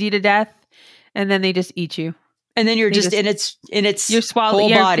squeeze you to death. And then they just eat you. And then you're just in its whole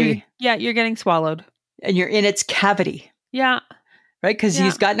body. You're getting swallowed. And you're in its cavity. Yeah. Right? Because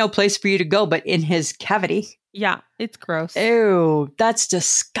he's got no place for you to go but in his cavity. Yeah. It's gross. Ew. That's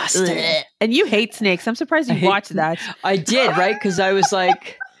disgusting. And you hate snakes. I'm surprised you watched that. I did, right? Because I was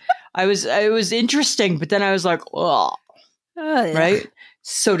it was interesting. But then I was like, oh. Right?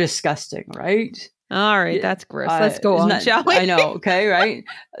 So disgusting, right? All right, Yeah, that's gross. Let's go on, shall we? I know. Okay, right.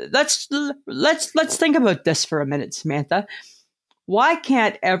 Let's think about this for a minute, Samantha. Why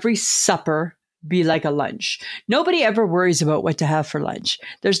can't every supper be like a lunch? Nobody ever worries about what to have for lunch.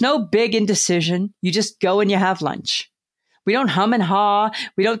 There's no big indecision. You just go and you have lunch. We don't hum and haw.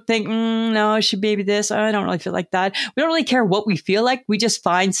 We don't think, no, it should be this. I don't really feel like that. We don't really care what we feel like. We just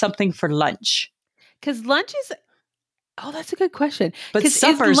find something for lunch. Because lunch is, that's a good question. But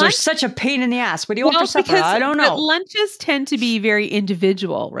suppers are such a pain in the ass. What do you want for supper? I don't know. But lunches tend to be very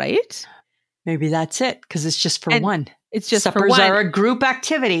individual, right? Maybe that's it, because it's just for one. It's just suppers for one. are a group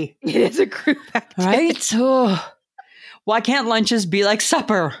activity. It is a group activity. Right? Oh. Why can't lunches be like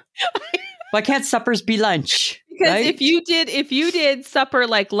supper? Why can't suppers be lunch? Because right? if you did supper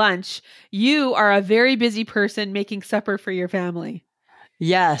like lunch, you are a very busy person making supper for your family.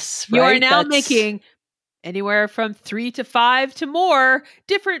 Yes. You are now making anywhere from 3 to 5 to more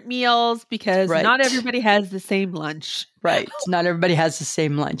different meals because not everybody has the same lunch. Right. Not everybody has the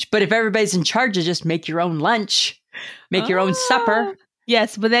same lunch. But if everybody's in charge of just make your own lunch, make your own supper.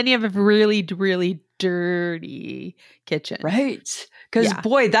 Yes, but then you have a really, really dirty kitchen. Right. Because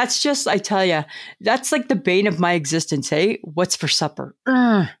boy, that's just, I tell you, that's like the bane of my existence. Hey, what's for supper?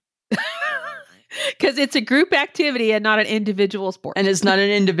 Because it's a group activity and not an individual sport. And it's not an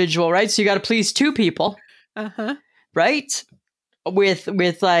individual, right? So you got to please two people. Uh-huh. Right?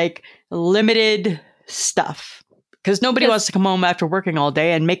 With like limited stuff. Because nobody wants to come home after working all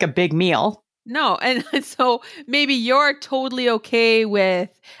day and make a big meal. No. And so maybe you're totally okay with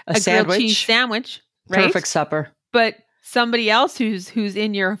a grilled cheese sandwich. Right? Perfect supper. But somebody else who's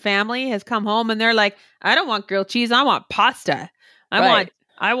in your family has come home and they're like, I don't want grilled cheese. I want pasta. I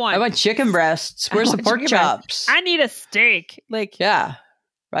want chicken breasts. Where's the pork chops? I need a steak. Yeah.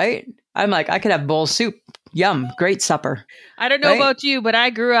 Right? I'm like, I could have bowl soup. Yum. Great supper. I don't know about you, but I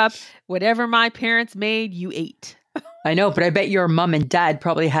grew up, whatever my parents made, you ate. I know, but I bet your mom and dad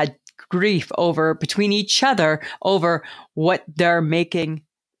probably had grief between each other over what they're making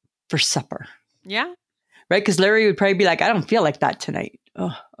for supper. Yeah. Right? Because Larry would probably be like, I don't feel like that tonight.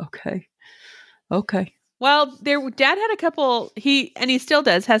 Oh, okay. Okay. Well, Dad had a couple, he still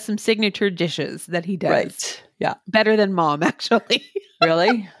does, has some signature dishes that he does. Right. Yeah. Better than Mom, actually.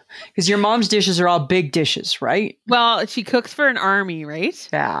 Really? Because your mom's dishes are all big dishes, right? Well, she cooks for an army, right?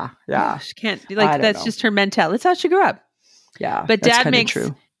 Yeah. Yeah. She can't, that's just her mentality. That's how she grew up. Yeah. But Dad makes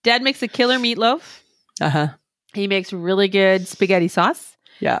a killer meatloaf. Uh-huh. He makes really good spaghetti sauce.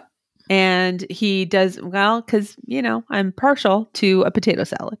 Yeah. And he does, because, I'm partial to a potato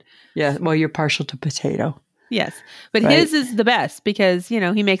salad. Yeah. Well, you're partial to potato. Yes. But his is the best because,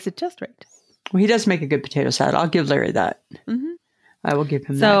 he makes it just right. Well, he does make a good potato salad. I'll give Larry that. Mm-hmm. I will give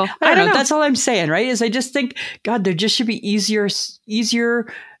him that. I don't know. That's all I'm saying, right? Is I just think, God, there just should be easier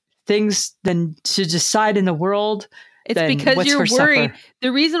things than to decide in the world. It's because you're worried. Supper.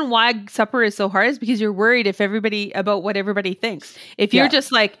 The reason why supper is so hard is because you're worried about what everybody thinks. If you're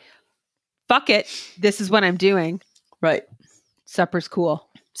just like, fuck it, this is what I'm doing. Right. Supper's cool.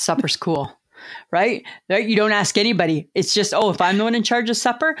 Supper's cool. Right? You don't ask anybody. It's just, if I'm the one in charge of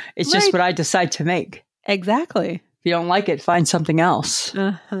supper, it's just what I decide to make. Exactly. If you don't like it, find something else.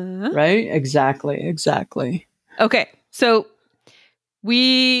 Uh-huh. Right? Exactly. Okay. So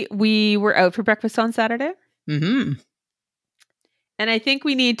we were out for breakfast on Saturday. Mm-hmm. And I think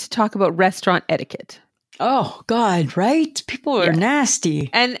we need to talk about restaurant etiquette. Oh, God, right? People are nasty.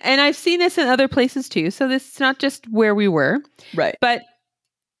 And I've seen this in other places too. So this is not just where we were. Right. But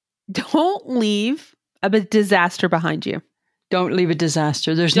don't leave a disaster behind you. Don't leave a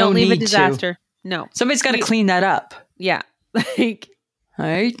disaster. There's no need to. Don't leave a disaster. No. Somebody's got to clean that up. Yeah. Right?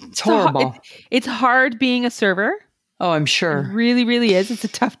 It's horrible. It's hard being a server. Oh, I'm sure. It really, really is. It's a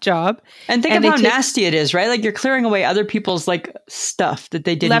tough job. And think of how nasty it is, right? Like you're clearing away other people's stuff that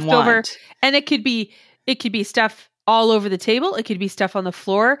they didn't want. And it could be stuff all over the table. It could be stuff on the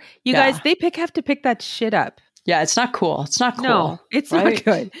floor. You guys, they have to pick that shit up. Yeah, it's not cool. It's not cool. No, it's not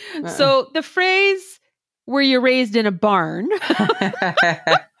good. So the phrase, were you raised in a barn?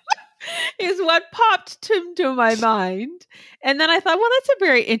 is what popped to my mind. And then I thought, well, that's a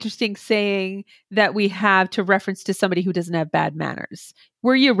very interesting saying that we have to reference to somebody who doesn't have bad manners.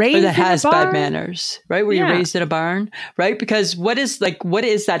 Were you raised in a barn? That has bad manners, right? Were you raised in a barn, right? Because what is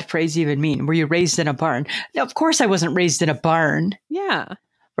that phrase even mean? Were you raised in a barn? Now, of course I wasn't raised in a barn. Yeah.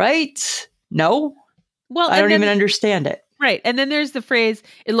 Right? No. Well, I don't even understand it. Right. And then there's the phrase,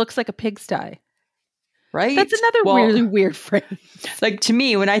 it looks like a pigsty. Right? That's another really weird phrase. Like to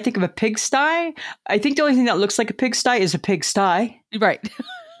me, when I think of a pigsty, I think the only thing that looks like a pigsty is a pigsty. Right.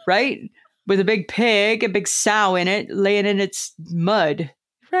 Right? with a big pig, a big sow in it, laying in its mud.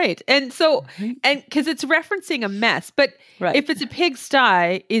 Right. And so, Right. and because it's referencing a mess, but Right. if it's a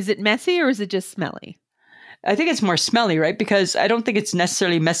pigsty, is it messy or is it just smelly? I think it's more smelly, right? Because I don't think it's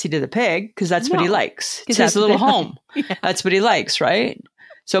necessarily messy to the pig because that's what he No, likes. 'cause It's that's his what little they home. Yeah. That's what he likes, right?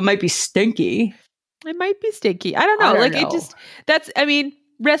 So it might be stinky. It might be stinky. I don't know. I don't Like know. it just, I mean,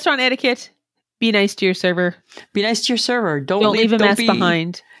 restaurant etiquette, be nice to your server. Be nice to your server. Don't leave a mess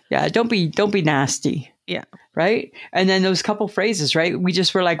behind. Yeah, don't be nasty. Yeah. Right? And then those couple phrases, right? We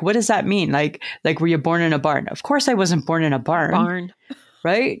just were like, what does that mean? Like were you born in a barn? Of course I wasn't born in a barn.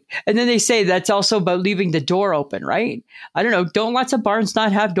 Right? And then they say that's also about leaving the door open, right? I don't know. Don't lots of barns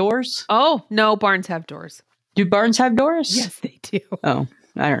not have doors? Oh, no, barns have doors. Do barns have doors? Yes, they do. Oh,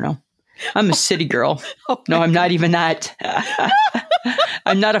 I don't know. I'm a city girl. Oh No, my I'm not even that.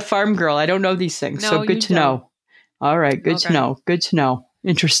 I'm not a farm girl. I don't know these things. No, So you good to know. All right. Good to Okay. know. Good to know.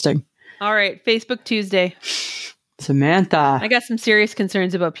 Interesting. All right, Facebook Tuesday. Samantha. I got some serious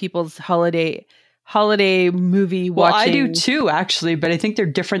concerns about people's holiday movie Well, watching. I do too, actually, but I think they're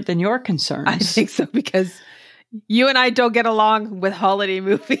different than your concerns. I think so because you and I don't get along with holiday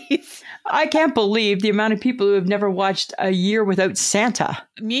movies. I can't believe the amount of people who have never watched A Year Without Santa.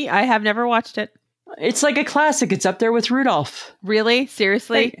 Me, I have never watched it. It's like a classic. It's up there with Rudolph. Really?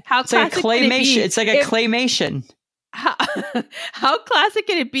 Seriously? How It's like a classic can it be? claymation. It's like a claymation. How classic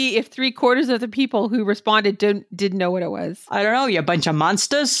can it be if 3/4 of the people who responded didn't know what it was? I don't know. You bunch of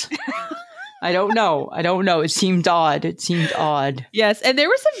monsters. I don't know. It seemed odd. Yes, and there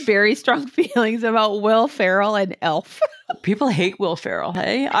were some very strong feelings about Will Ferrell and Elf. People hate Will Ferrell.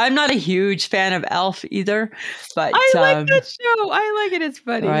 Hey, I'm not a huge fan of Elf either, but I like that show. I like it. It's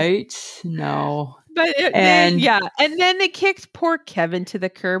funny, right? No, But then they kicked poor Kevin to the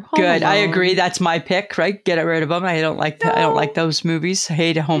curb. Home good. I Alone. agree. That's my pick. Right? Get rid of him. I don't like. I don't like those movies. I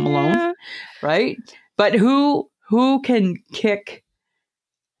hate Home Alone. Right? But who can kick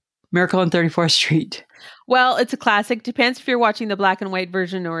Miracle on 34th Street? Well, it's a classic. Depends if you're watching the black and white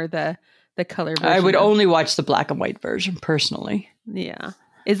version or the color version. I would only watch the black and white version personally. Yeah.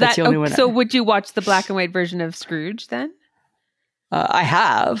 Is That's that the only one so? Would you watch the black and white version of Scrooge then? I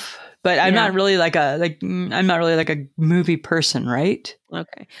have, but I'm not really like a movie person, right?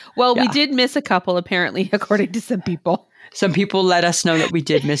 Okay. Well, we Yeah. did miss a couple, apparently, according to some people. Some people let us know that we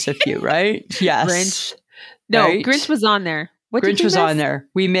did miss a few, right? Yes. Grinch. No, Right? Grinch was on there. What did Grinch you was miss? on there.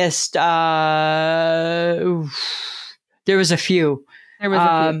 We missed. There was a few. There was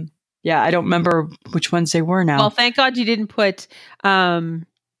a few. Yeah, I don't remember which ones they were now. Well, thank God you didn't put my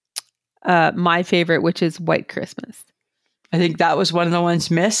favorite, which is White Christmas. I think that was one of the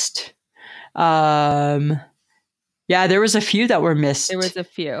ones missed. Yeah, there was a few that were missed. There was a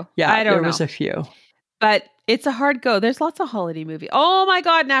few. Yeah, I don't know. there was a few. But it's a hard go. There's lots of holiday movies. Oh my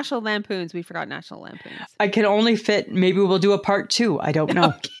God, National Lampoons. We forgot National Lampoons. I can only fit. Maybe we'll do a part 2. I don't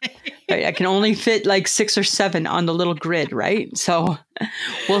know. Okay. I can only fit like 6 or 7 on the little grid, right? So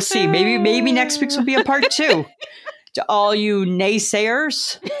we'll see. Maybe next week's will be a part 2. To all you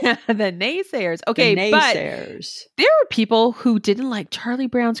naysayers. The naysayers. Okay, The naysayers. but there were people who didn't like Charlie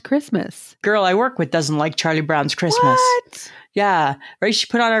Brown's Christmas. Girl I work with doesn't like Charlie Brown's Christmas. What? Yeah, right. She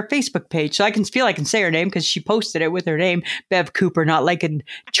put on our Facebook page, so I can say her name because she posted it with her name, Bev Cooper, not liking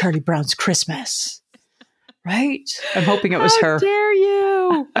Charlie Brown's Christmas. Right? I'm hoping it was How her. dare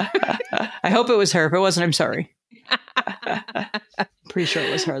you? I hope it was her. If it wasn't, I'm sorry. Pretty sure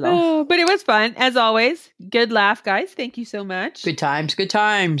it was her though. Oh, but it was fun as always. Good laugh, guys. Thank you so much. Good times, good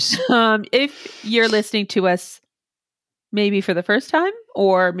times. If you're listening to us maybe for the first time,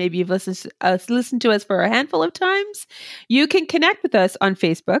 or maybe you've listened to us for a handful of times, you can connect with us on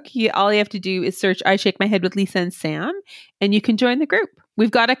Facebook. All you have to do is search I Shake My Head with Lisa and Sam, and you can join the group.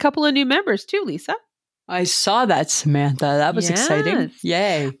 We've got a couple of new members too, Lisa. I saw that, Samantha. That was exciting. Yes.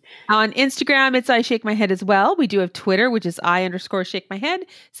 Yay. On Instagram, it's I Shake My Head as well. We do have Twitter, which is I_Shake My Head.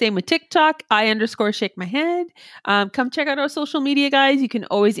 Same with TikTok, I_Shake My Head. Come check out our social media, guys. You can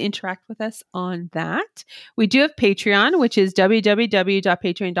always interact with us on that. We do have Patreon, which is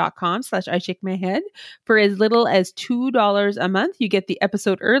www.patreon.com/I Shake My Head. For as little as $2 a month, you get the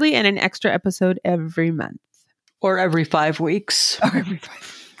episode early and an extra episode every month. Or every 5 weeks. Or every 5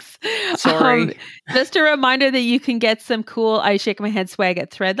 weeks. Sorry. Just a reminder that you can get some cool I Shake My Head swag at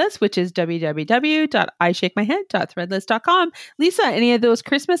Threadless, which is www.ishakemyhead.threadless.com. Lisa, any of those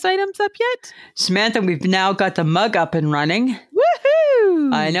Christmas items up yet? Samantha, we've now got the mug up and running.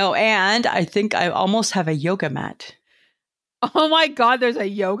 Woohoo! I know. And I think I almost have a yoga mat. Oh my God, there's a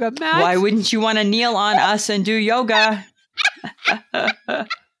yoga mat. Why wouldn't you want to kneel on us and do yoga?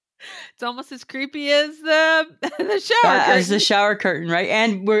 It's almost as creepy as the shower curtain. As the shower curtain, right?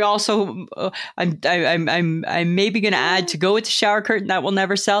 And we're also, I'm maybe going to add to go with the shower curtain that will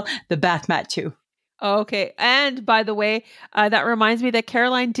never sell, the bath mat too. Okay. And by the way, that reminds me that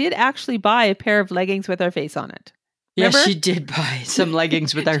Caroline did actually buy a pair of leggings with our face on it. Remember? Yes, she did buy some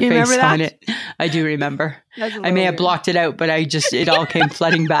leggings with our Do you face remember on that? it. I do remember. That's a I little may have weird. blocked it out, but it all came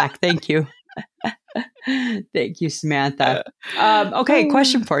flooding back. Thank you. Thank you, Samantha. Okay,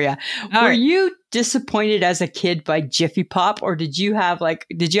 question for you. All Were right. you disappointed as a kid by Jiffy Pop, or did you have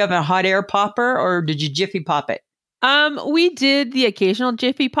a hot air popper, or did you Jiffy Pop it? We did the occasional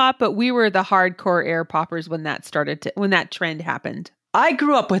Jiffy Pop, but we were the hardcore air poppers when that when that trend happened. I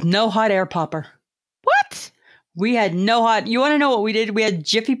grew up with no hot air popper. What? We had no hot. You want to know what we did? We had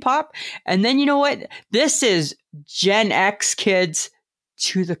Jiffy Pop, and then you know what? This is Gen X kids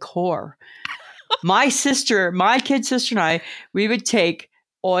to the core. My kid sister, and I, we would take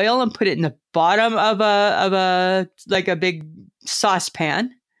oil and put it in the bottom of a big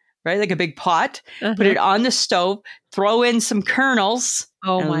saucepan, right? Like a big pot. Put it on the stove. Throw in some kernels.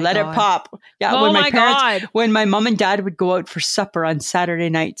 Oh and my let God. it pop. Yeah. Oh my God. When my mom and dad would go out for supper on Saturday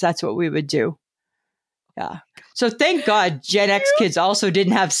nights, that's what we would do. Yeah. So thank God Gen X kids also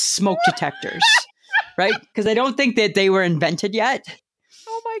didn't have smoke detectors, right? Because I don't think that they were invented yet.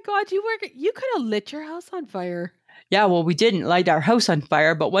 Oh my God. You could have lit your house on fire. Yeah, well, we didn't light our house on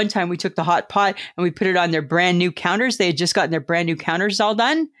fire, but one time we took the hot pot and we put it on their brand new counters. They had just gotten their brand new counters all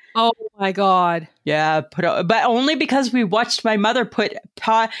done. Oh my God. Yeah, but only because we watched my mother put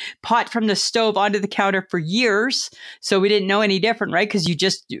pot from the stove onto the counter for years. So we didn't know any different, right? Because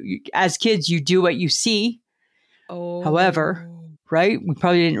as kids, you do what you see. Oh. However, right, we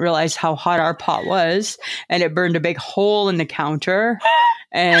probably didn't realize how hot our pot was, and it burned a big hole in the counter.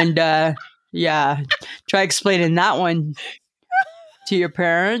 And yeah, try explaining that one to your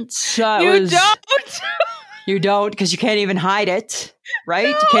parents. Don't. You don't, because you can't even hide it, right? No.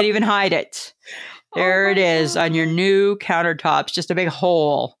 You can't even hide it. There it is on your new countertops, just a big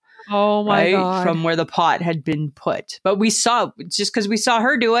hole. Oh my God. From where the pot had been put. But just because we saw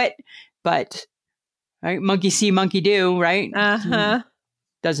her do it, but right, monkey see, monkey do, right? Uh-huh.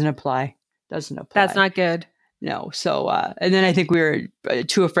 Doesn't apply. That's not good. No. So, and then I think we were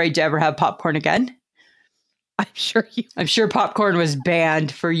too afraid to ever have popcorn again. I'm sure popcorn was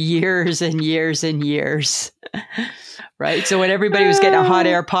banned for years and years and years. Right? So when everybody was getting a hot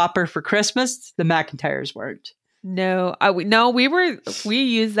air popper for Christmas, the McIntyres weren't. No, we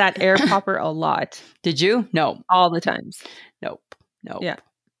used that air popper a lot. Did you? No. All the times. Nope. Yeah.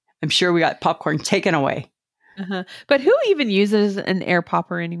 I'm sure we got popcorn taken away. Uh-huh. But who even uses an air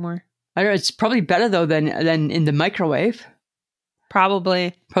popper anymore? I don't know. It's probably better though than in the microwave.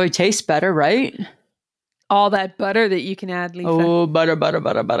 Probably tastes better, right? All that butter that you can add, Lisa. Oh,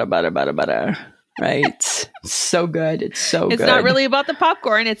 butter. Right. It's so good. It's good. It's not really about the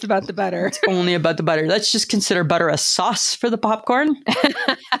popcorn. It's about the butter. It's only about the butter. Let's just consider butter a sauce for the popcorn.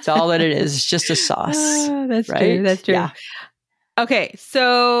 That's all that it is. It's just a sauce. That's right? true. That's true. Yeah. Okay.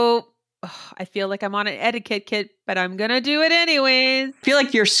 So I feel like I'm on an etiquette kit, but I'm going to do it anyways. I feel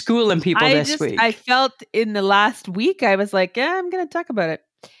like you're schooling people this week. I felt in the last week, I was like, yeah, I'm going to talk about it.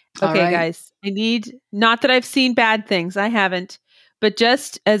 Okay, right. Guys, not that I've seen bad things. I haven't, but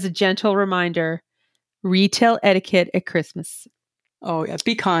just as a gentle reminder, retail etiquette at Christmas. Oh yeah.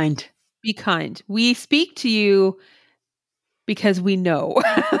 Be kind. Be kind. We speak to you because we know.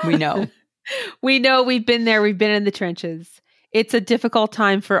 We know. We know we've been there. We've been in the trenches. It's a difficult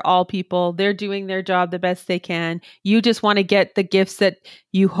time for all people. They're doing their job the best they can. You just want to get the gifts that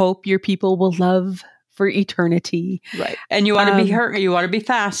you hope your people will love for eternity. Right. And you want to be hurt. You want to be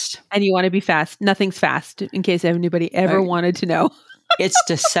fast. And you want to be fast. Nothing's fast, in case anybody ever wanted to know. It's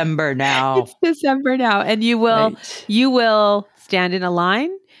December now. It's December now. And you will stand in a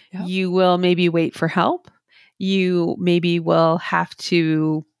line. Yep. You will maybe wait for help. You maybe will have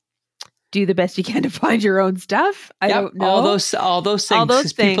to do the best you can to find your own stuff. I don't know. All those things. All those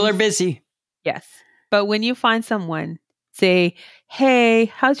things. People are busy. Yes. But when you find someone, say, hey,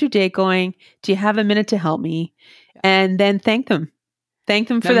 how's your day going? Do you have a minute to help me? And then thank them. Thank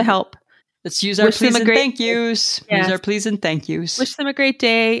them for the help. Let's use our please and thank yous. Yes. Use our please and thank yous. Wish them a great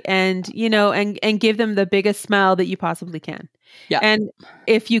day and, and give them the biggest smile that you possibly can. Yeah. And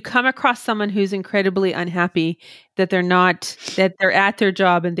if you come across someone who's incredibly unhappy that they're at their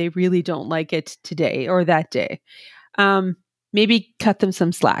job and they really don't like it today or that day, maybe cut them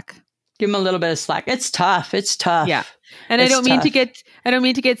some slack. Give them a little bit of slack. It's tough. Yeah. And I don't mean to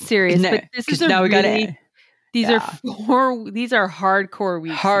get serious, but this is These are hardcore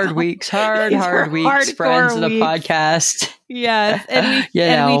weeks. Hard weeks, hard weeks, friends of the podcast. Yes.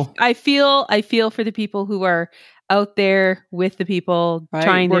 And I feel for the people who are out there with the people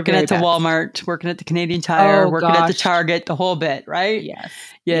trying working at the Walmart, working at the Canadian Tire, working at the Target, the whole bit, right? Yes.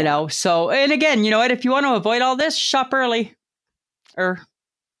 You know, so, and again, you know what, if you want to avoid all this, shop early.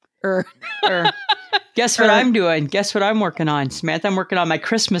 Guess what I'm doing? Guess what I'm working on, Samantha? I'm working on my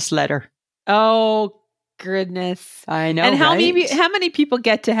Christmas letter. Oh, goodness. I know. And how many people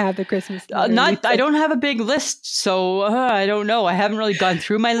get to have the Christmas letter? I don't have a big list, so I don't know. I haven't really gone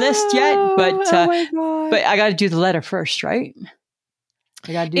through my list yet, but I got to do the letter first, right?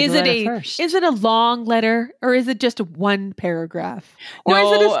 I got to do the letter first. Is it a long letter, or is it just one paragraph, or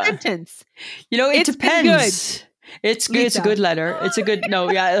is it a sentence? You know, it depends. It's good. It's a good letter. It's a good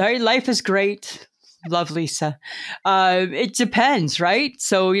right? Life is great. Love, Lisa. It depends, right?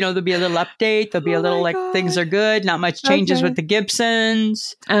 So, you know, there'll be a little update. There'll be a little things are good. Not much changes with the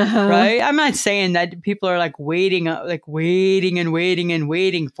Gibsons, right? I'm not saying that people are waiting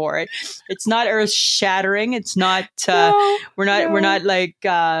for it. It's not earth shattering. It's not. We're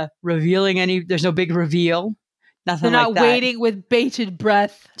not revealing any. There's no big reveal. Nothing. They're not waiting with bated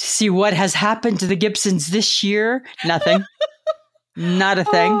breath to see what has happened to the Gibsons this year. Nothing. Not a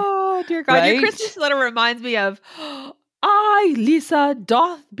thing. Oh, dear God. Right? Your Christmas letter reminds me of, I, Lisa,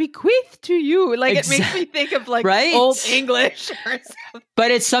 doth bequeath to you. It makes me think of Old English or something.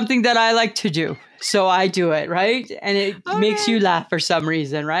 But it's something that I like to do. So I do it, right? And it makes you laugh for some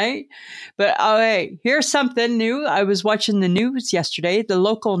reason, right? But here's something new. I was watching the news yesterday, the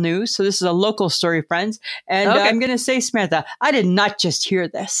local news. So this is a local story, friends. And I'm going to say, Samantha, I did not just hear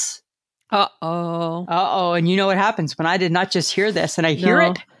this. Uh-oh. And you know what happens when I did not just hear this and I hear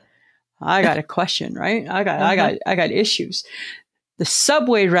it? I got a question, right? I got issues. The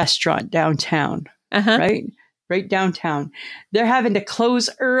Subway restaurant downtown, right downtown, they're having to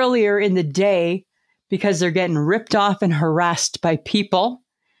close earlier in the day because they're getting ripped off and harassed by people.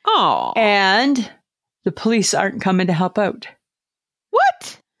 Oh, and the police aren't coming to help out.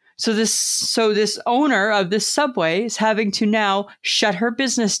 What? So this owner of this Subway is having to now shut her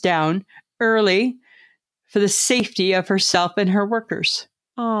business down early for the safety of herself and her workers.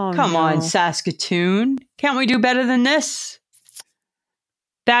 Oh, come on, Saskatoon. Can't we do better than this?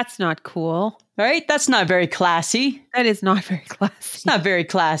 That's not cool. Right? That's not very classy. That is not very classy. It's not very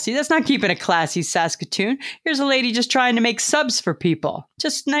classy. That's not keeping it classy, Saskatoon. Here's a lady just trying to make subs for people.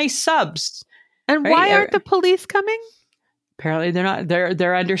 Just nice subs. And right? Why aren't the police coming? Apparently they're not.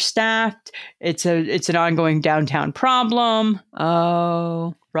 They're understaffed. It's an ongoing downtown problem.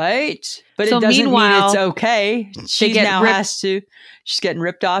 Oh. Right? But so it doesn't mean it's okay. She now has to. She's getting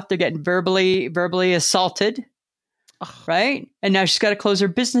ripped off. They're getting verbally assaulted. Right? And now she's got to close her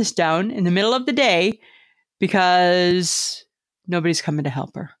business down in the middle of the day because nobody's coming to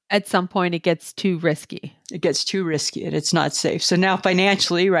help her. At some point, it gets too risky. It gets too risky and it's not safe. So now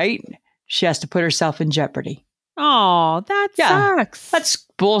financially, right, she has to put herself in jeopardy. Oh, that sucks. That's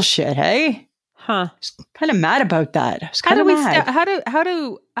bullshit, hey? Huh. I was kind of mad about that. I was kind of mad.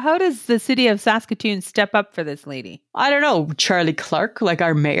 How does the city of Saskatoon step up for this lady? I don't know. Charlie Clark,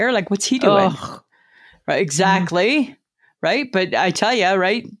 our mayor, what's he doing? Ugh. Right, exactly. Right. But I tell you,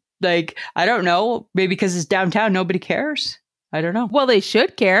 right, I don't know. Maybe because it's downtown, nobody cares. I don't know. Well, they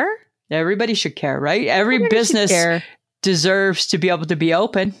should care. Everybody should care, right? Every business deserves to be able to be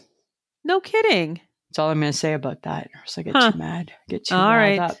open. No kidding. That's all I'm going to say about that. So I get too mad. Get too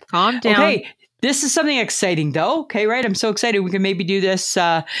riled up. Calm down. Okay. This is something exciting, though. Okay, right? I'm so excited. We can maybe do this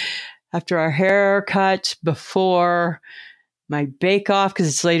after our haircut, before my bake-off, because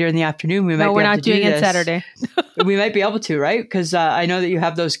it's later in the afternoon. We're not doing it Saturday. We might be able to, right? Because I know that you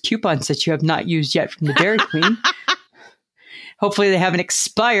have those coupons that you have not used yet from the Dairy Queen. Hopefully they haven't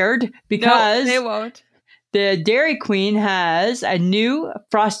expired, because no, they won't. The Dairy Queen has a new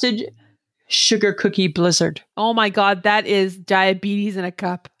frosted sugar cookie blizzard. Oh my God, that is diabetes in a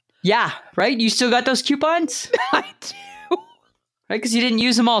cup. Yeah, right? You still got those coupons? I do. Right? Because you didn't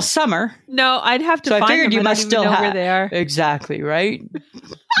use them all summer. No, I'd have to find them. So I figured you must still have where they are. Exactly, right?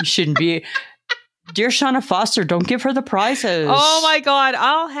 You shouldn't be. Dear Shauna Foster, don't give her the prizes. Oh my God,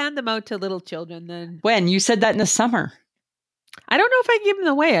 I'll hand them out to little children then. When? You said that in the summer. I don't know if I can give them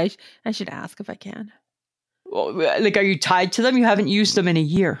away. I should ask if I can. Well, are you tied to them? You haven't used them in a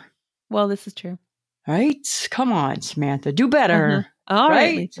year. Well, this is true. Right? Come on, Samantha. Do better. All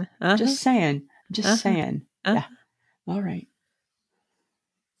right, Lisa. Just saying. saying. Yeah. All right.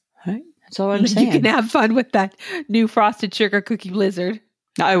 Right? That's all I'm saying. You can have fun with that new frosted sugar cookie blizzard.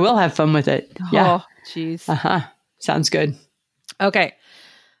 I will have fun with it. Yeah. Oh, jeez. Sounds good. Okay.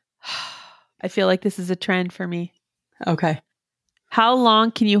 I feel like this is a trend for me. Okay. How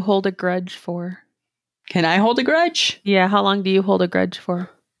long can you hold a grudge for? Can I hold a grudge? Yeah, how long do you hold a grudge for?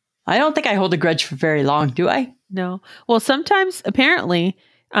 I don't think I hold a grudge for very long, do I? No. Well, sometimes, apparently,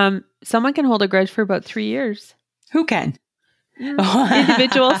 someone can hold a grudge for about 3 years. Who can?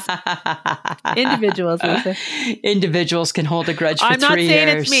 Individuals. Individuals, Lisa. Individuals can hold a grudge for 3 years. I'm not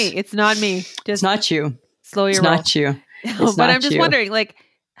saying it's me. It's not me. Just It's not you. slow your It's roll. not you. But I'm just wondering, like,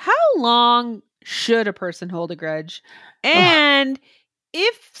 how long should a person hold a grudge? And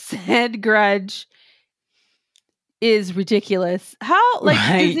if said grudge is ridiculous, how,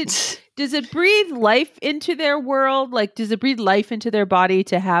 like, does it breathe life into their world? Like, does it breathe life into their body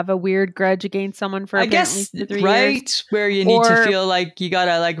to have a weird grudge against someone for, I guess, 3 right? years? Where you need to feel like you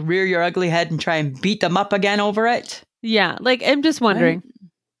gotta like rear your ugly head and try and beat them up again over it. Yeah, like, I'm just wondering.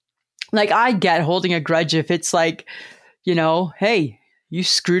 Right? Like, I get holding a grudge if it's like, you know, hey, you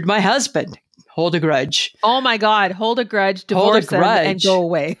screwed my husband. Hold a grudge. Oh my God! Hold a grudge, divorce them, and go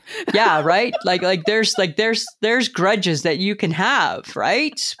away. Yeah, right. Like there's grudges that you can have,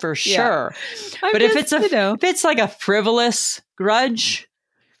 right? For sure. But if it's like a frivolous grudge,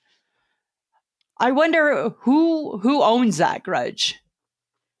 I wonder who owns that grudge.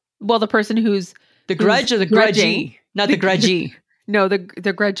 Well, the person who's the grudge or the grudgee, not the grudgee. No, the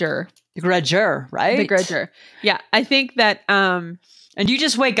grudger. The grudger, right? The grudger. Yeah, I think that. And you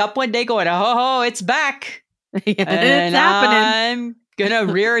just wake up one day going, "Oh, it's back, yeah, and it's happening. I'm gonna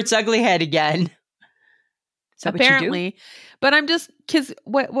rear its ugly head again." Is that apparently, what you do? But I'm just because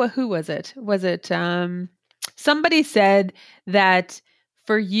what who was it? Was it somebody said that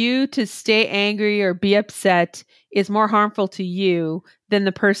for you to stay angry or be upset is more harmful to you than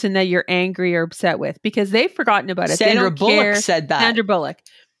the person that you're angry or upset with because they've forgotten about it. Sandra Bullock said that. Sandra Bullock.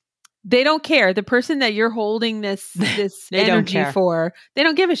 They don't care. The person that you're holding this energy for, they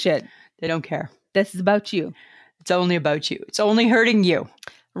don't give a shit. They don't care. This is about you. It's only about you. It's only hurting you.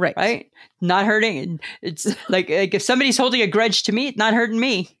 Right. Right? Not hurting. It's like if somebody's holding a grudge to me, it's not hurting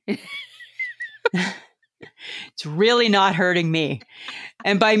me. It's really not hurting me.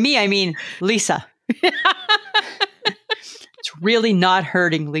 And by me, I mean Lisa. It's really not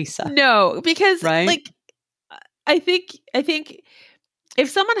hurting Lisa. No, because right? like I think if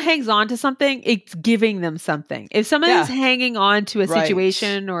someone hangs on to something, it's giving them something. If someone is hanging on to a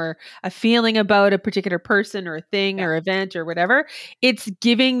situation or a feeling about a particular person or a thing or event or whatever, it's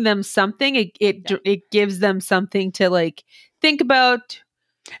giving them something. It gives them something to like think about.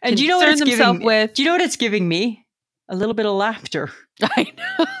 And do you know what it's giving? With. Do you know what it's giving me? A little bit of laughter. I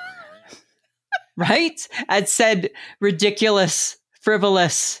know. Right? At said ridiculous,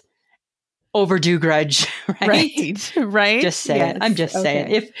 frivolous, overdue grudge. Right. Right. Just saying. Yes. I'm just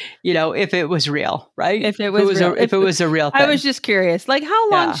saying. If it was real, right? If it was a real thing. I was just curious. Like, how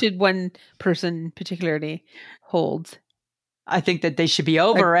long should one person particularly hold? I think that they should be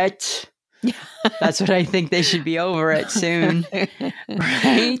over it. That's what I think. They should be over it soon.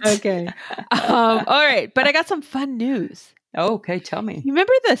 Right? Okay. All right. But I got some fun news. Oh, okay. Tell me. You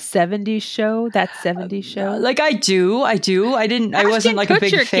remember the 70s show? That 70s show? Like I do. I wasn't like a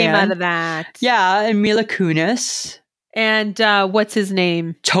big fan. Came out of that. Yeah. And Mila Kunis. And what's his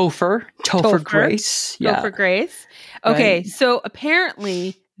name? Topher Grace. Yeah. Topher Grace. Okay. Right. So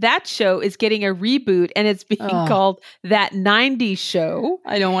apparently that show is getting a reboot and it's being called That 90s Show.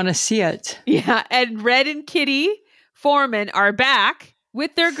 I don't want to see it. Yeah. And Red and Kitty Foreman are back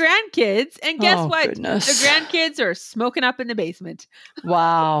with their grandkids. And guess what? Goodness. The grandkids are smoking up in the basement.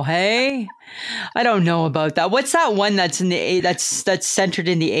 Wow. Hey, I don't know about that. What's that one that's that's centered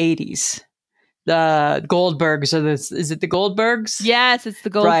in the 80s? The Goldbergs is it the Goldbergs? Yes, it's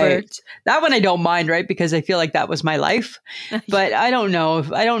the Goldbergs. Right. That one I don't mind, right? Because I feel like that was my life. But I don't know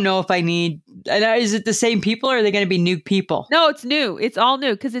if I need. Is it the same people or are they going to be new people? No, it's new. It's all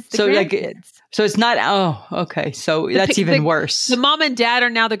new because it's the grandkids. So it's not. Oh, okay. So that's even worse. The mom and dad are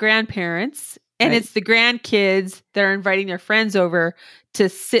now the grandparents, and it's the grandkids that are inviting their friends over to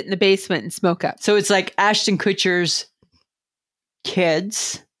sit in the basement and smoke up. So it's like Ashton Kutcher's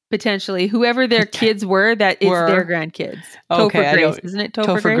kids. Potentially, whoever their kids were, that it's their grandkids. Okay, Topher Grace, isn't it?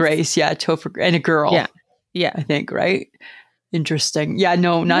 Topher Grace, yeah, and a girl. Yeah, I think, right? Interesting. Yeah,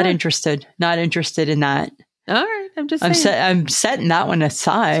 no, not interested. Not interested in that. All right, I'm just saying. I'm setting that one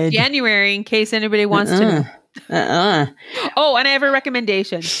aside. January, in case anybody wants to know. Oh, and I have a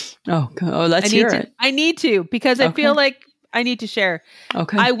recommendation. Oh, let's hear it. I need to because I feel like I need to share.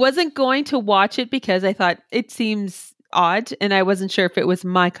 Okay. I wasn't going to watch it because I thought it seems odd and I wasn't sure if it was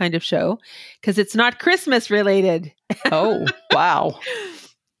my kind of show because it's not Christmas related. Oh, wow.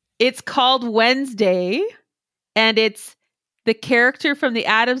 It's called Wednesday and it's the character from the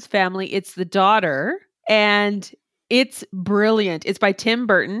Addams Family. It's the daughter, and it's brilliant. It's by Tim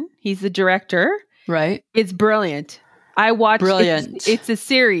Burton. He's the director. Right. It's brilliant. I watched. Brilliant. It's a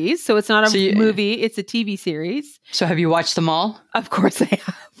series, so it's not a movie. It's a TV series. So have you watched them all? Of course I have.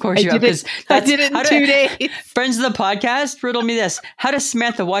 Of course you have. I did it in 2 days. Friends of the podcast, riddle me this. How does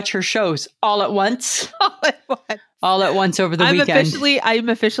Samantha watch her shows? All at once? All at once. All at once over the weekend. I'm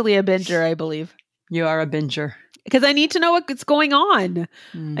officially a binger, I believe. You are a binger. Because I need to know what's going on.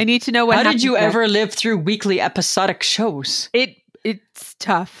 I need to know what How did you ever live through weekly episodic shows? It's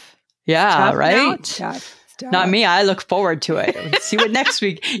tough. Yeah, tough right? It's tough. Not me. I look forward to it. Let's see what next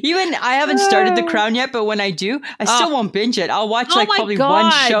week. Even I haven't started The Crown yet, but when I do, I still won't binge it. I'll watch probably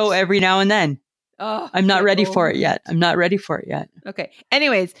one show every now and then. I'm not ready for it yet. Okay.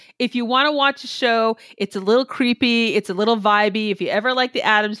 Anyways, if you want to watch a show, it's a little creepy. It's a little vibey. If you ever like the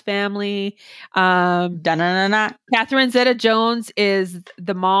Addams Family, Catherine Zeta-Jones is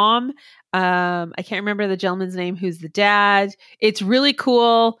the mom. I can't remember the gentleman's name who's the dad. It's really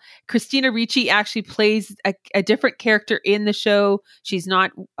cool. Christina Ricci actually plays a different character in the show. She's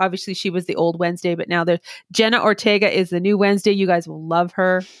not, obviously she was the old Wednesday, but now there's Jenna Ortega is the new Wednesday. You guys will love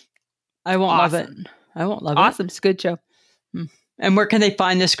her. I won't love it. I won't love it. Awesome. It's a good show. And where can they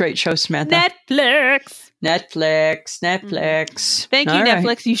find this great show, Samantha? Netflix. Thank you,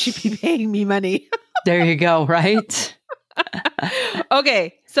 Netflix. You should be paying me money. There you go, right?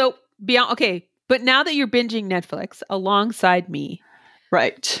 Okay. So but now that you're binging Netflix alongside me.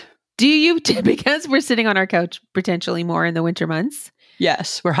 Right. Do you, because we're sitting on our couch potentially more in the winter months.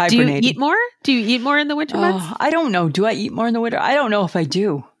 Yes, we're hibernating. Do you eat more? Do you eat more in the winter months? I don't know. Do I eat more in the winter? I don't know if I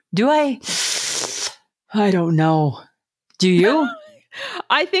do. Do I? I don't know. Do you?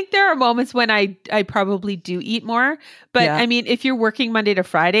 I think there are moments when I probably do eat more, but I mean, if you're working Monday to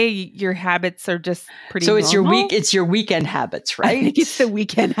Friday, your habits are just pretty. So it's normal. it's your weekend habits, right? I think it's the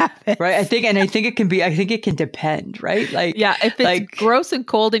weekend habits, right? I think it can depend, right? Like, yeah, if it's gross and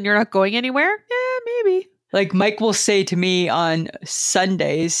cold and you're not going anywhere, maybe. Like Mike will say to me on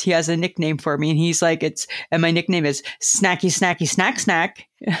Sundays, he has a nickname for me, and he's like, and my nickname is Snacky Snacky Snack Snack.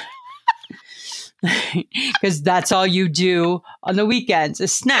 Because that's all you do on the weekends, a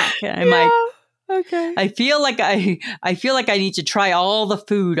snack. And I'm like, okay. I feel like I need to try all the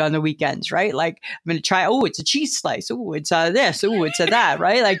food on the weekends, right? Like I'm going to try. Oh, it's a cheese slice. Oh, it's this. Oh, it's that.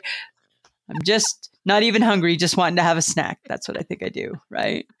 Right? Like I'm just not even hungry, just wanting to have a snack. That's what I think I do,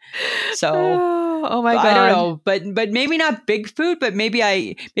 right? So, oh my God, I don't know, but maybe not big food, but maybe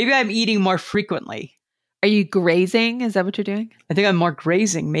I'm eating more frequently. Are you grazing? Is that what you're doing? I think I'm more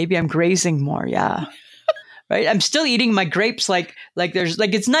grazing. Maybe I'm grazing more. Yeah. Right. I'm still eating my grapes. Like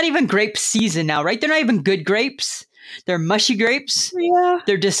it's not even grape season now, right? They're not even good grapes. They're mushy grapes. Yeah.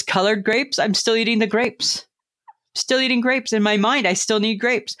 They're discolored grapes. I'm still eating the grapes. Still eating grapes. In my mind, I still need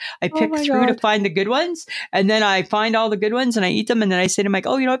grapes. I pick through to find the good ones. And then I find all the good ones and I eat them. And then I say to Mike,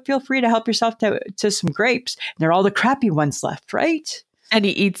 oh, you know what? Feel free to help yourself to some grapes. And they're all the crappy ones left, right? And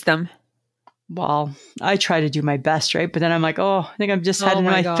he eats them. Well, I try to do my best, right? But then I'm like, oh, I think I've just had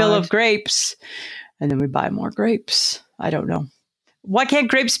my fill of grapes. And then we buy more grapes. I don't know. Why can't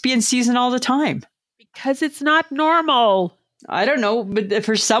grapes be in season all the time? Because it's not normal. I don't know, but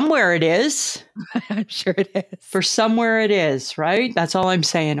for somewhere it is. I'm sure it is. For somewhere it is, right? That's all I'm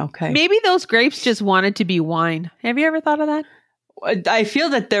saying, okay. Maybe those grapes just wanted to be wine. Have you ever thought of that? I feel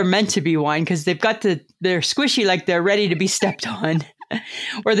that they're meant to be wine because they're squishy, like they're ready to be stepped on.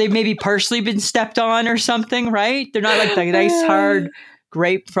 Or they've maybe partially been stepped on or something, right? They're not like the nice hard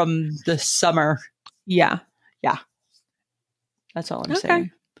grape from the summer. Yeah. Yeah. That's all I'm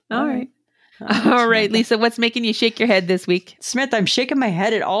saying. All right. All right, Lisa, what's making you shake your head this week? Smith, I'm shaking my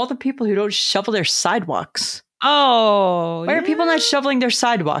head at all the people who don't shovel their sidewalks. Oh. Why are people not shoveling their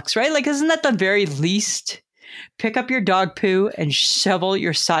sidewalks, right? Like, isn't that the very least? Pick up your dog poo and shovel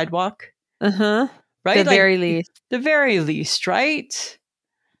your sidewalk. Uh-huh. Right? The very least. The very least, right?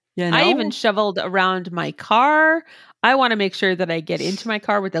 You know? I even shoveled around my car. I want to make sure that I get into my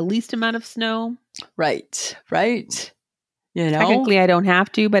car with the least amount of snow. Right. You know? Technically, I don't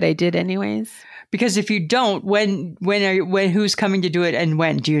have to, but I did anyways. Because if you don't, when who's coming to do it and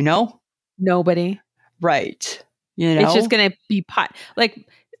when? Do you know? Nobody. Right. You know? It's just going to be like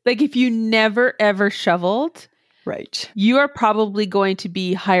if you never ever shoveled, right, you are probably going to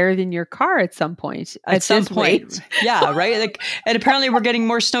be higher than your car at some point. At some point. Yeah, right? Like, and apparently we're getting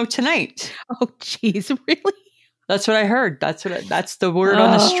more snow tonight. Oh, geez, really? That's what I heard. That's the word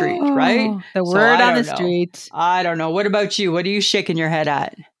on the street, right? The word on the street. I don't know. What about you? What are you shaking your head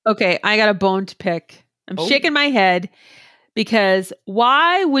at? Okay, I got a bone to pick. I'm shaking my head because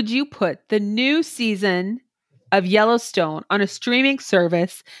why would you put the new season of Yellowstone on a streaming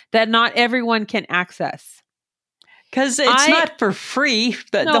service that not everyone can access? Because it's not for free.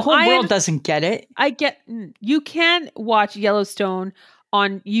 The whole world doesn't get it. You can watch Yellowstone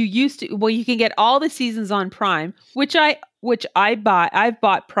you can get all the seasons on Prime, which I buy. I've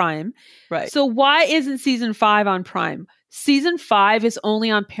bought Prime. Right. So why isn't season 5 on Prime? Season 5 is only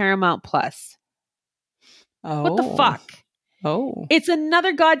on Paramount Plus. Oh. What the fuck? Oh. It's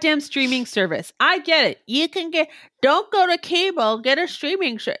another goddamn streaming service. I get it. Don't go to cable, get a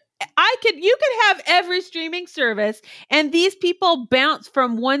streaming service. You could have every streaming service, and these people bounce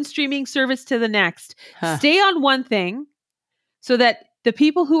from one streaming service to the next. Huh. Stay on one thing so that the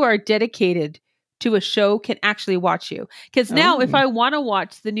people who are dedicated to a show can actually watch you. Because now if I want to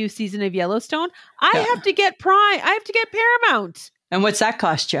watch the new season of Yellowstone, I have to get Prime. I have to get Paramount. And what's that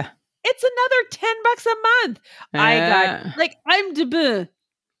cost you? It's another $10 a month. I'm debut.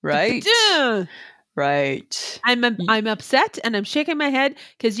 Right. Right. I'm upset and I'm shaking my head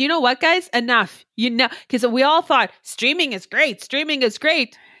because you know what, guys? Enough. Because we all thought streaming is great. Streaming is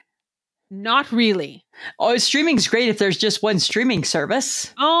great. Not really. Oh, streaming's great if there's just one streaming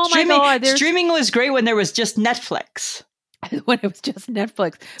service. Oh my God. Streaming was great when there was just Netflix. When it was just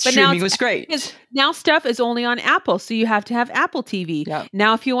Netflix. But streaming was great. Now stuff is only on Apple, so you have to have Apple TV. Yep.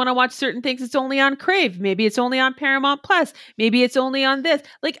 Now if you want to watch certain things, it's only on Crave. Maybe it's only on Paramount Plus. Maybe it's only on this.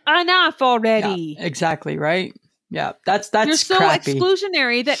 Like, enough already. Yeah, exactly, right? Yeah, that's You're so crappy.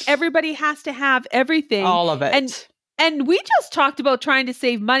 Exclusionary that everybody has to have everything. All of it. And we just talked about trying to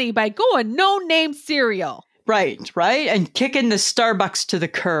save money by going no-name cereal. Right, and kicking the Starbucks to the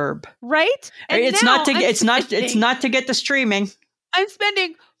curb. Right? And it's not to get the streaming. I'm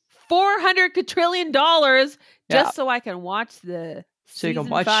spending $400 quadrillion just so I can watch the season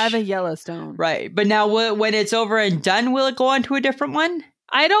 5 of Yellowstone. Right. But now when it's over and done, will it go on to a different one?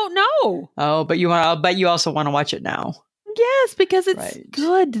 I don't know. Oh, but you also want to watch it now. Yes, because it's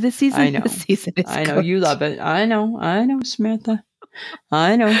good. The season is good. I know you love it. I know, Samantha.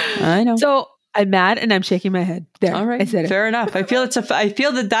 I know. So I'm mad and I'm shaking my head. There, all right, I said fair enough. I feel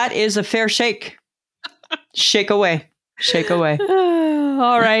that is a fair shake. Shake away.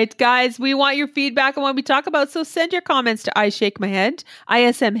 All right, guys, we want your feedback on what we talk about. So send your comments to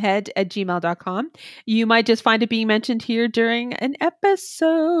ismhead@gmail.com. You might just find it being mentioned here during an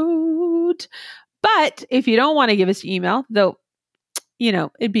episode. But if you don't want to give us your email, though,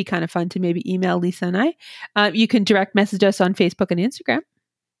 it'd be kind of fun to maybe email Lisa and I. You can direct message us on Facebook and Instagram.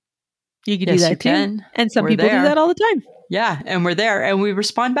 You can do that too. And some people do that all the time. Yeah, and we're there and we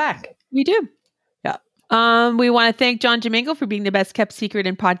respond back. We do. Yeah. We want to thank John Domingo for being the best kept secret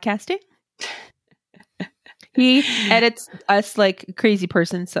in podcasting. He edits us like a crazy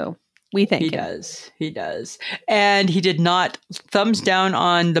person, so we thank him. He does. And he did not thumbs down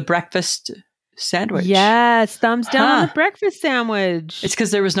on the breakfast sandwich. Yes, thumbs down on the breakfast sandwich. It's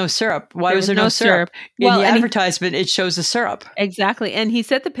because there was no syrup. Why was there no syrup? In the advertisement, it shows the syrup. Exactly. And he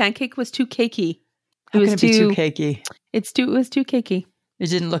said the pancake was too cakey. How can it be too cakey? It was too cakey. It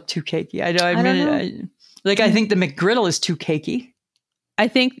didn't look too cakey. I think the McGriddle is too cakey. I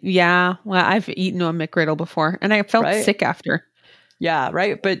think, yeah. Well, I've eaten a McGriddle before and I felt sick after. Yeah,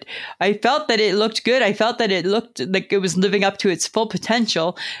 right. But I felt that it looked good. I felt that it looked like it was living up to its full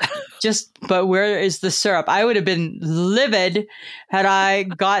potential. But where is the syrup? I would have been livid had I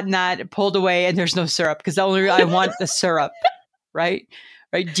gotten that pulled away and there's no syrup because I want the syrup. Right?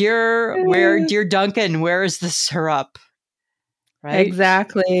 Right. Dear Duncan, where is the syrup? Right.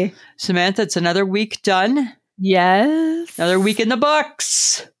 Exactly. Samantha, it's another week done. Yes. Another week in the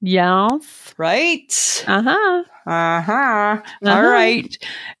books. Yes. Right? Uh-huh. All right.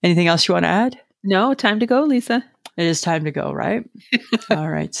 Anything else you want to add? No, time to go, Lisa. It is time to go, right? All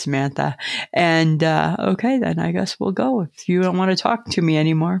right, Samantha. And okay, then I guess we'll go. If you don't want to talk to me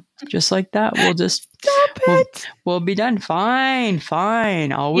anymore, just like that, we'll just stop it. We'll be done. Fine.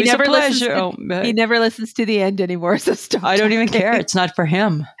 Always a pleasure. He never listens to the end anymore, so stop. I don't even care. It's not for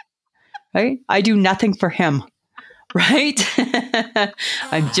him. Right? I do nothing for him. Right?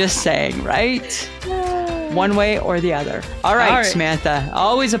 I'm just saying, right? One way or the other. All right, Samantha.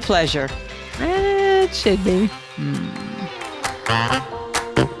 Always a pleasure. It should be.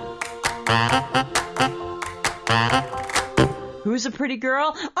 Who's a pretty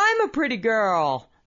girl? I'm a pretty girl.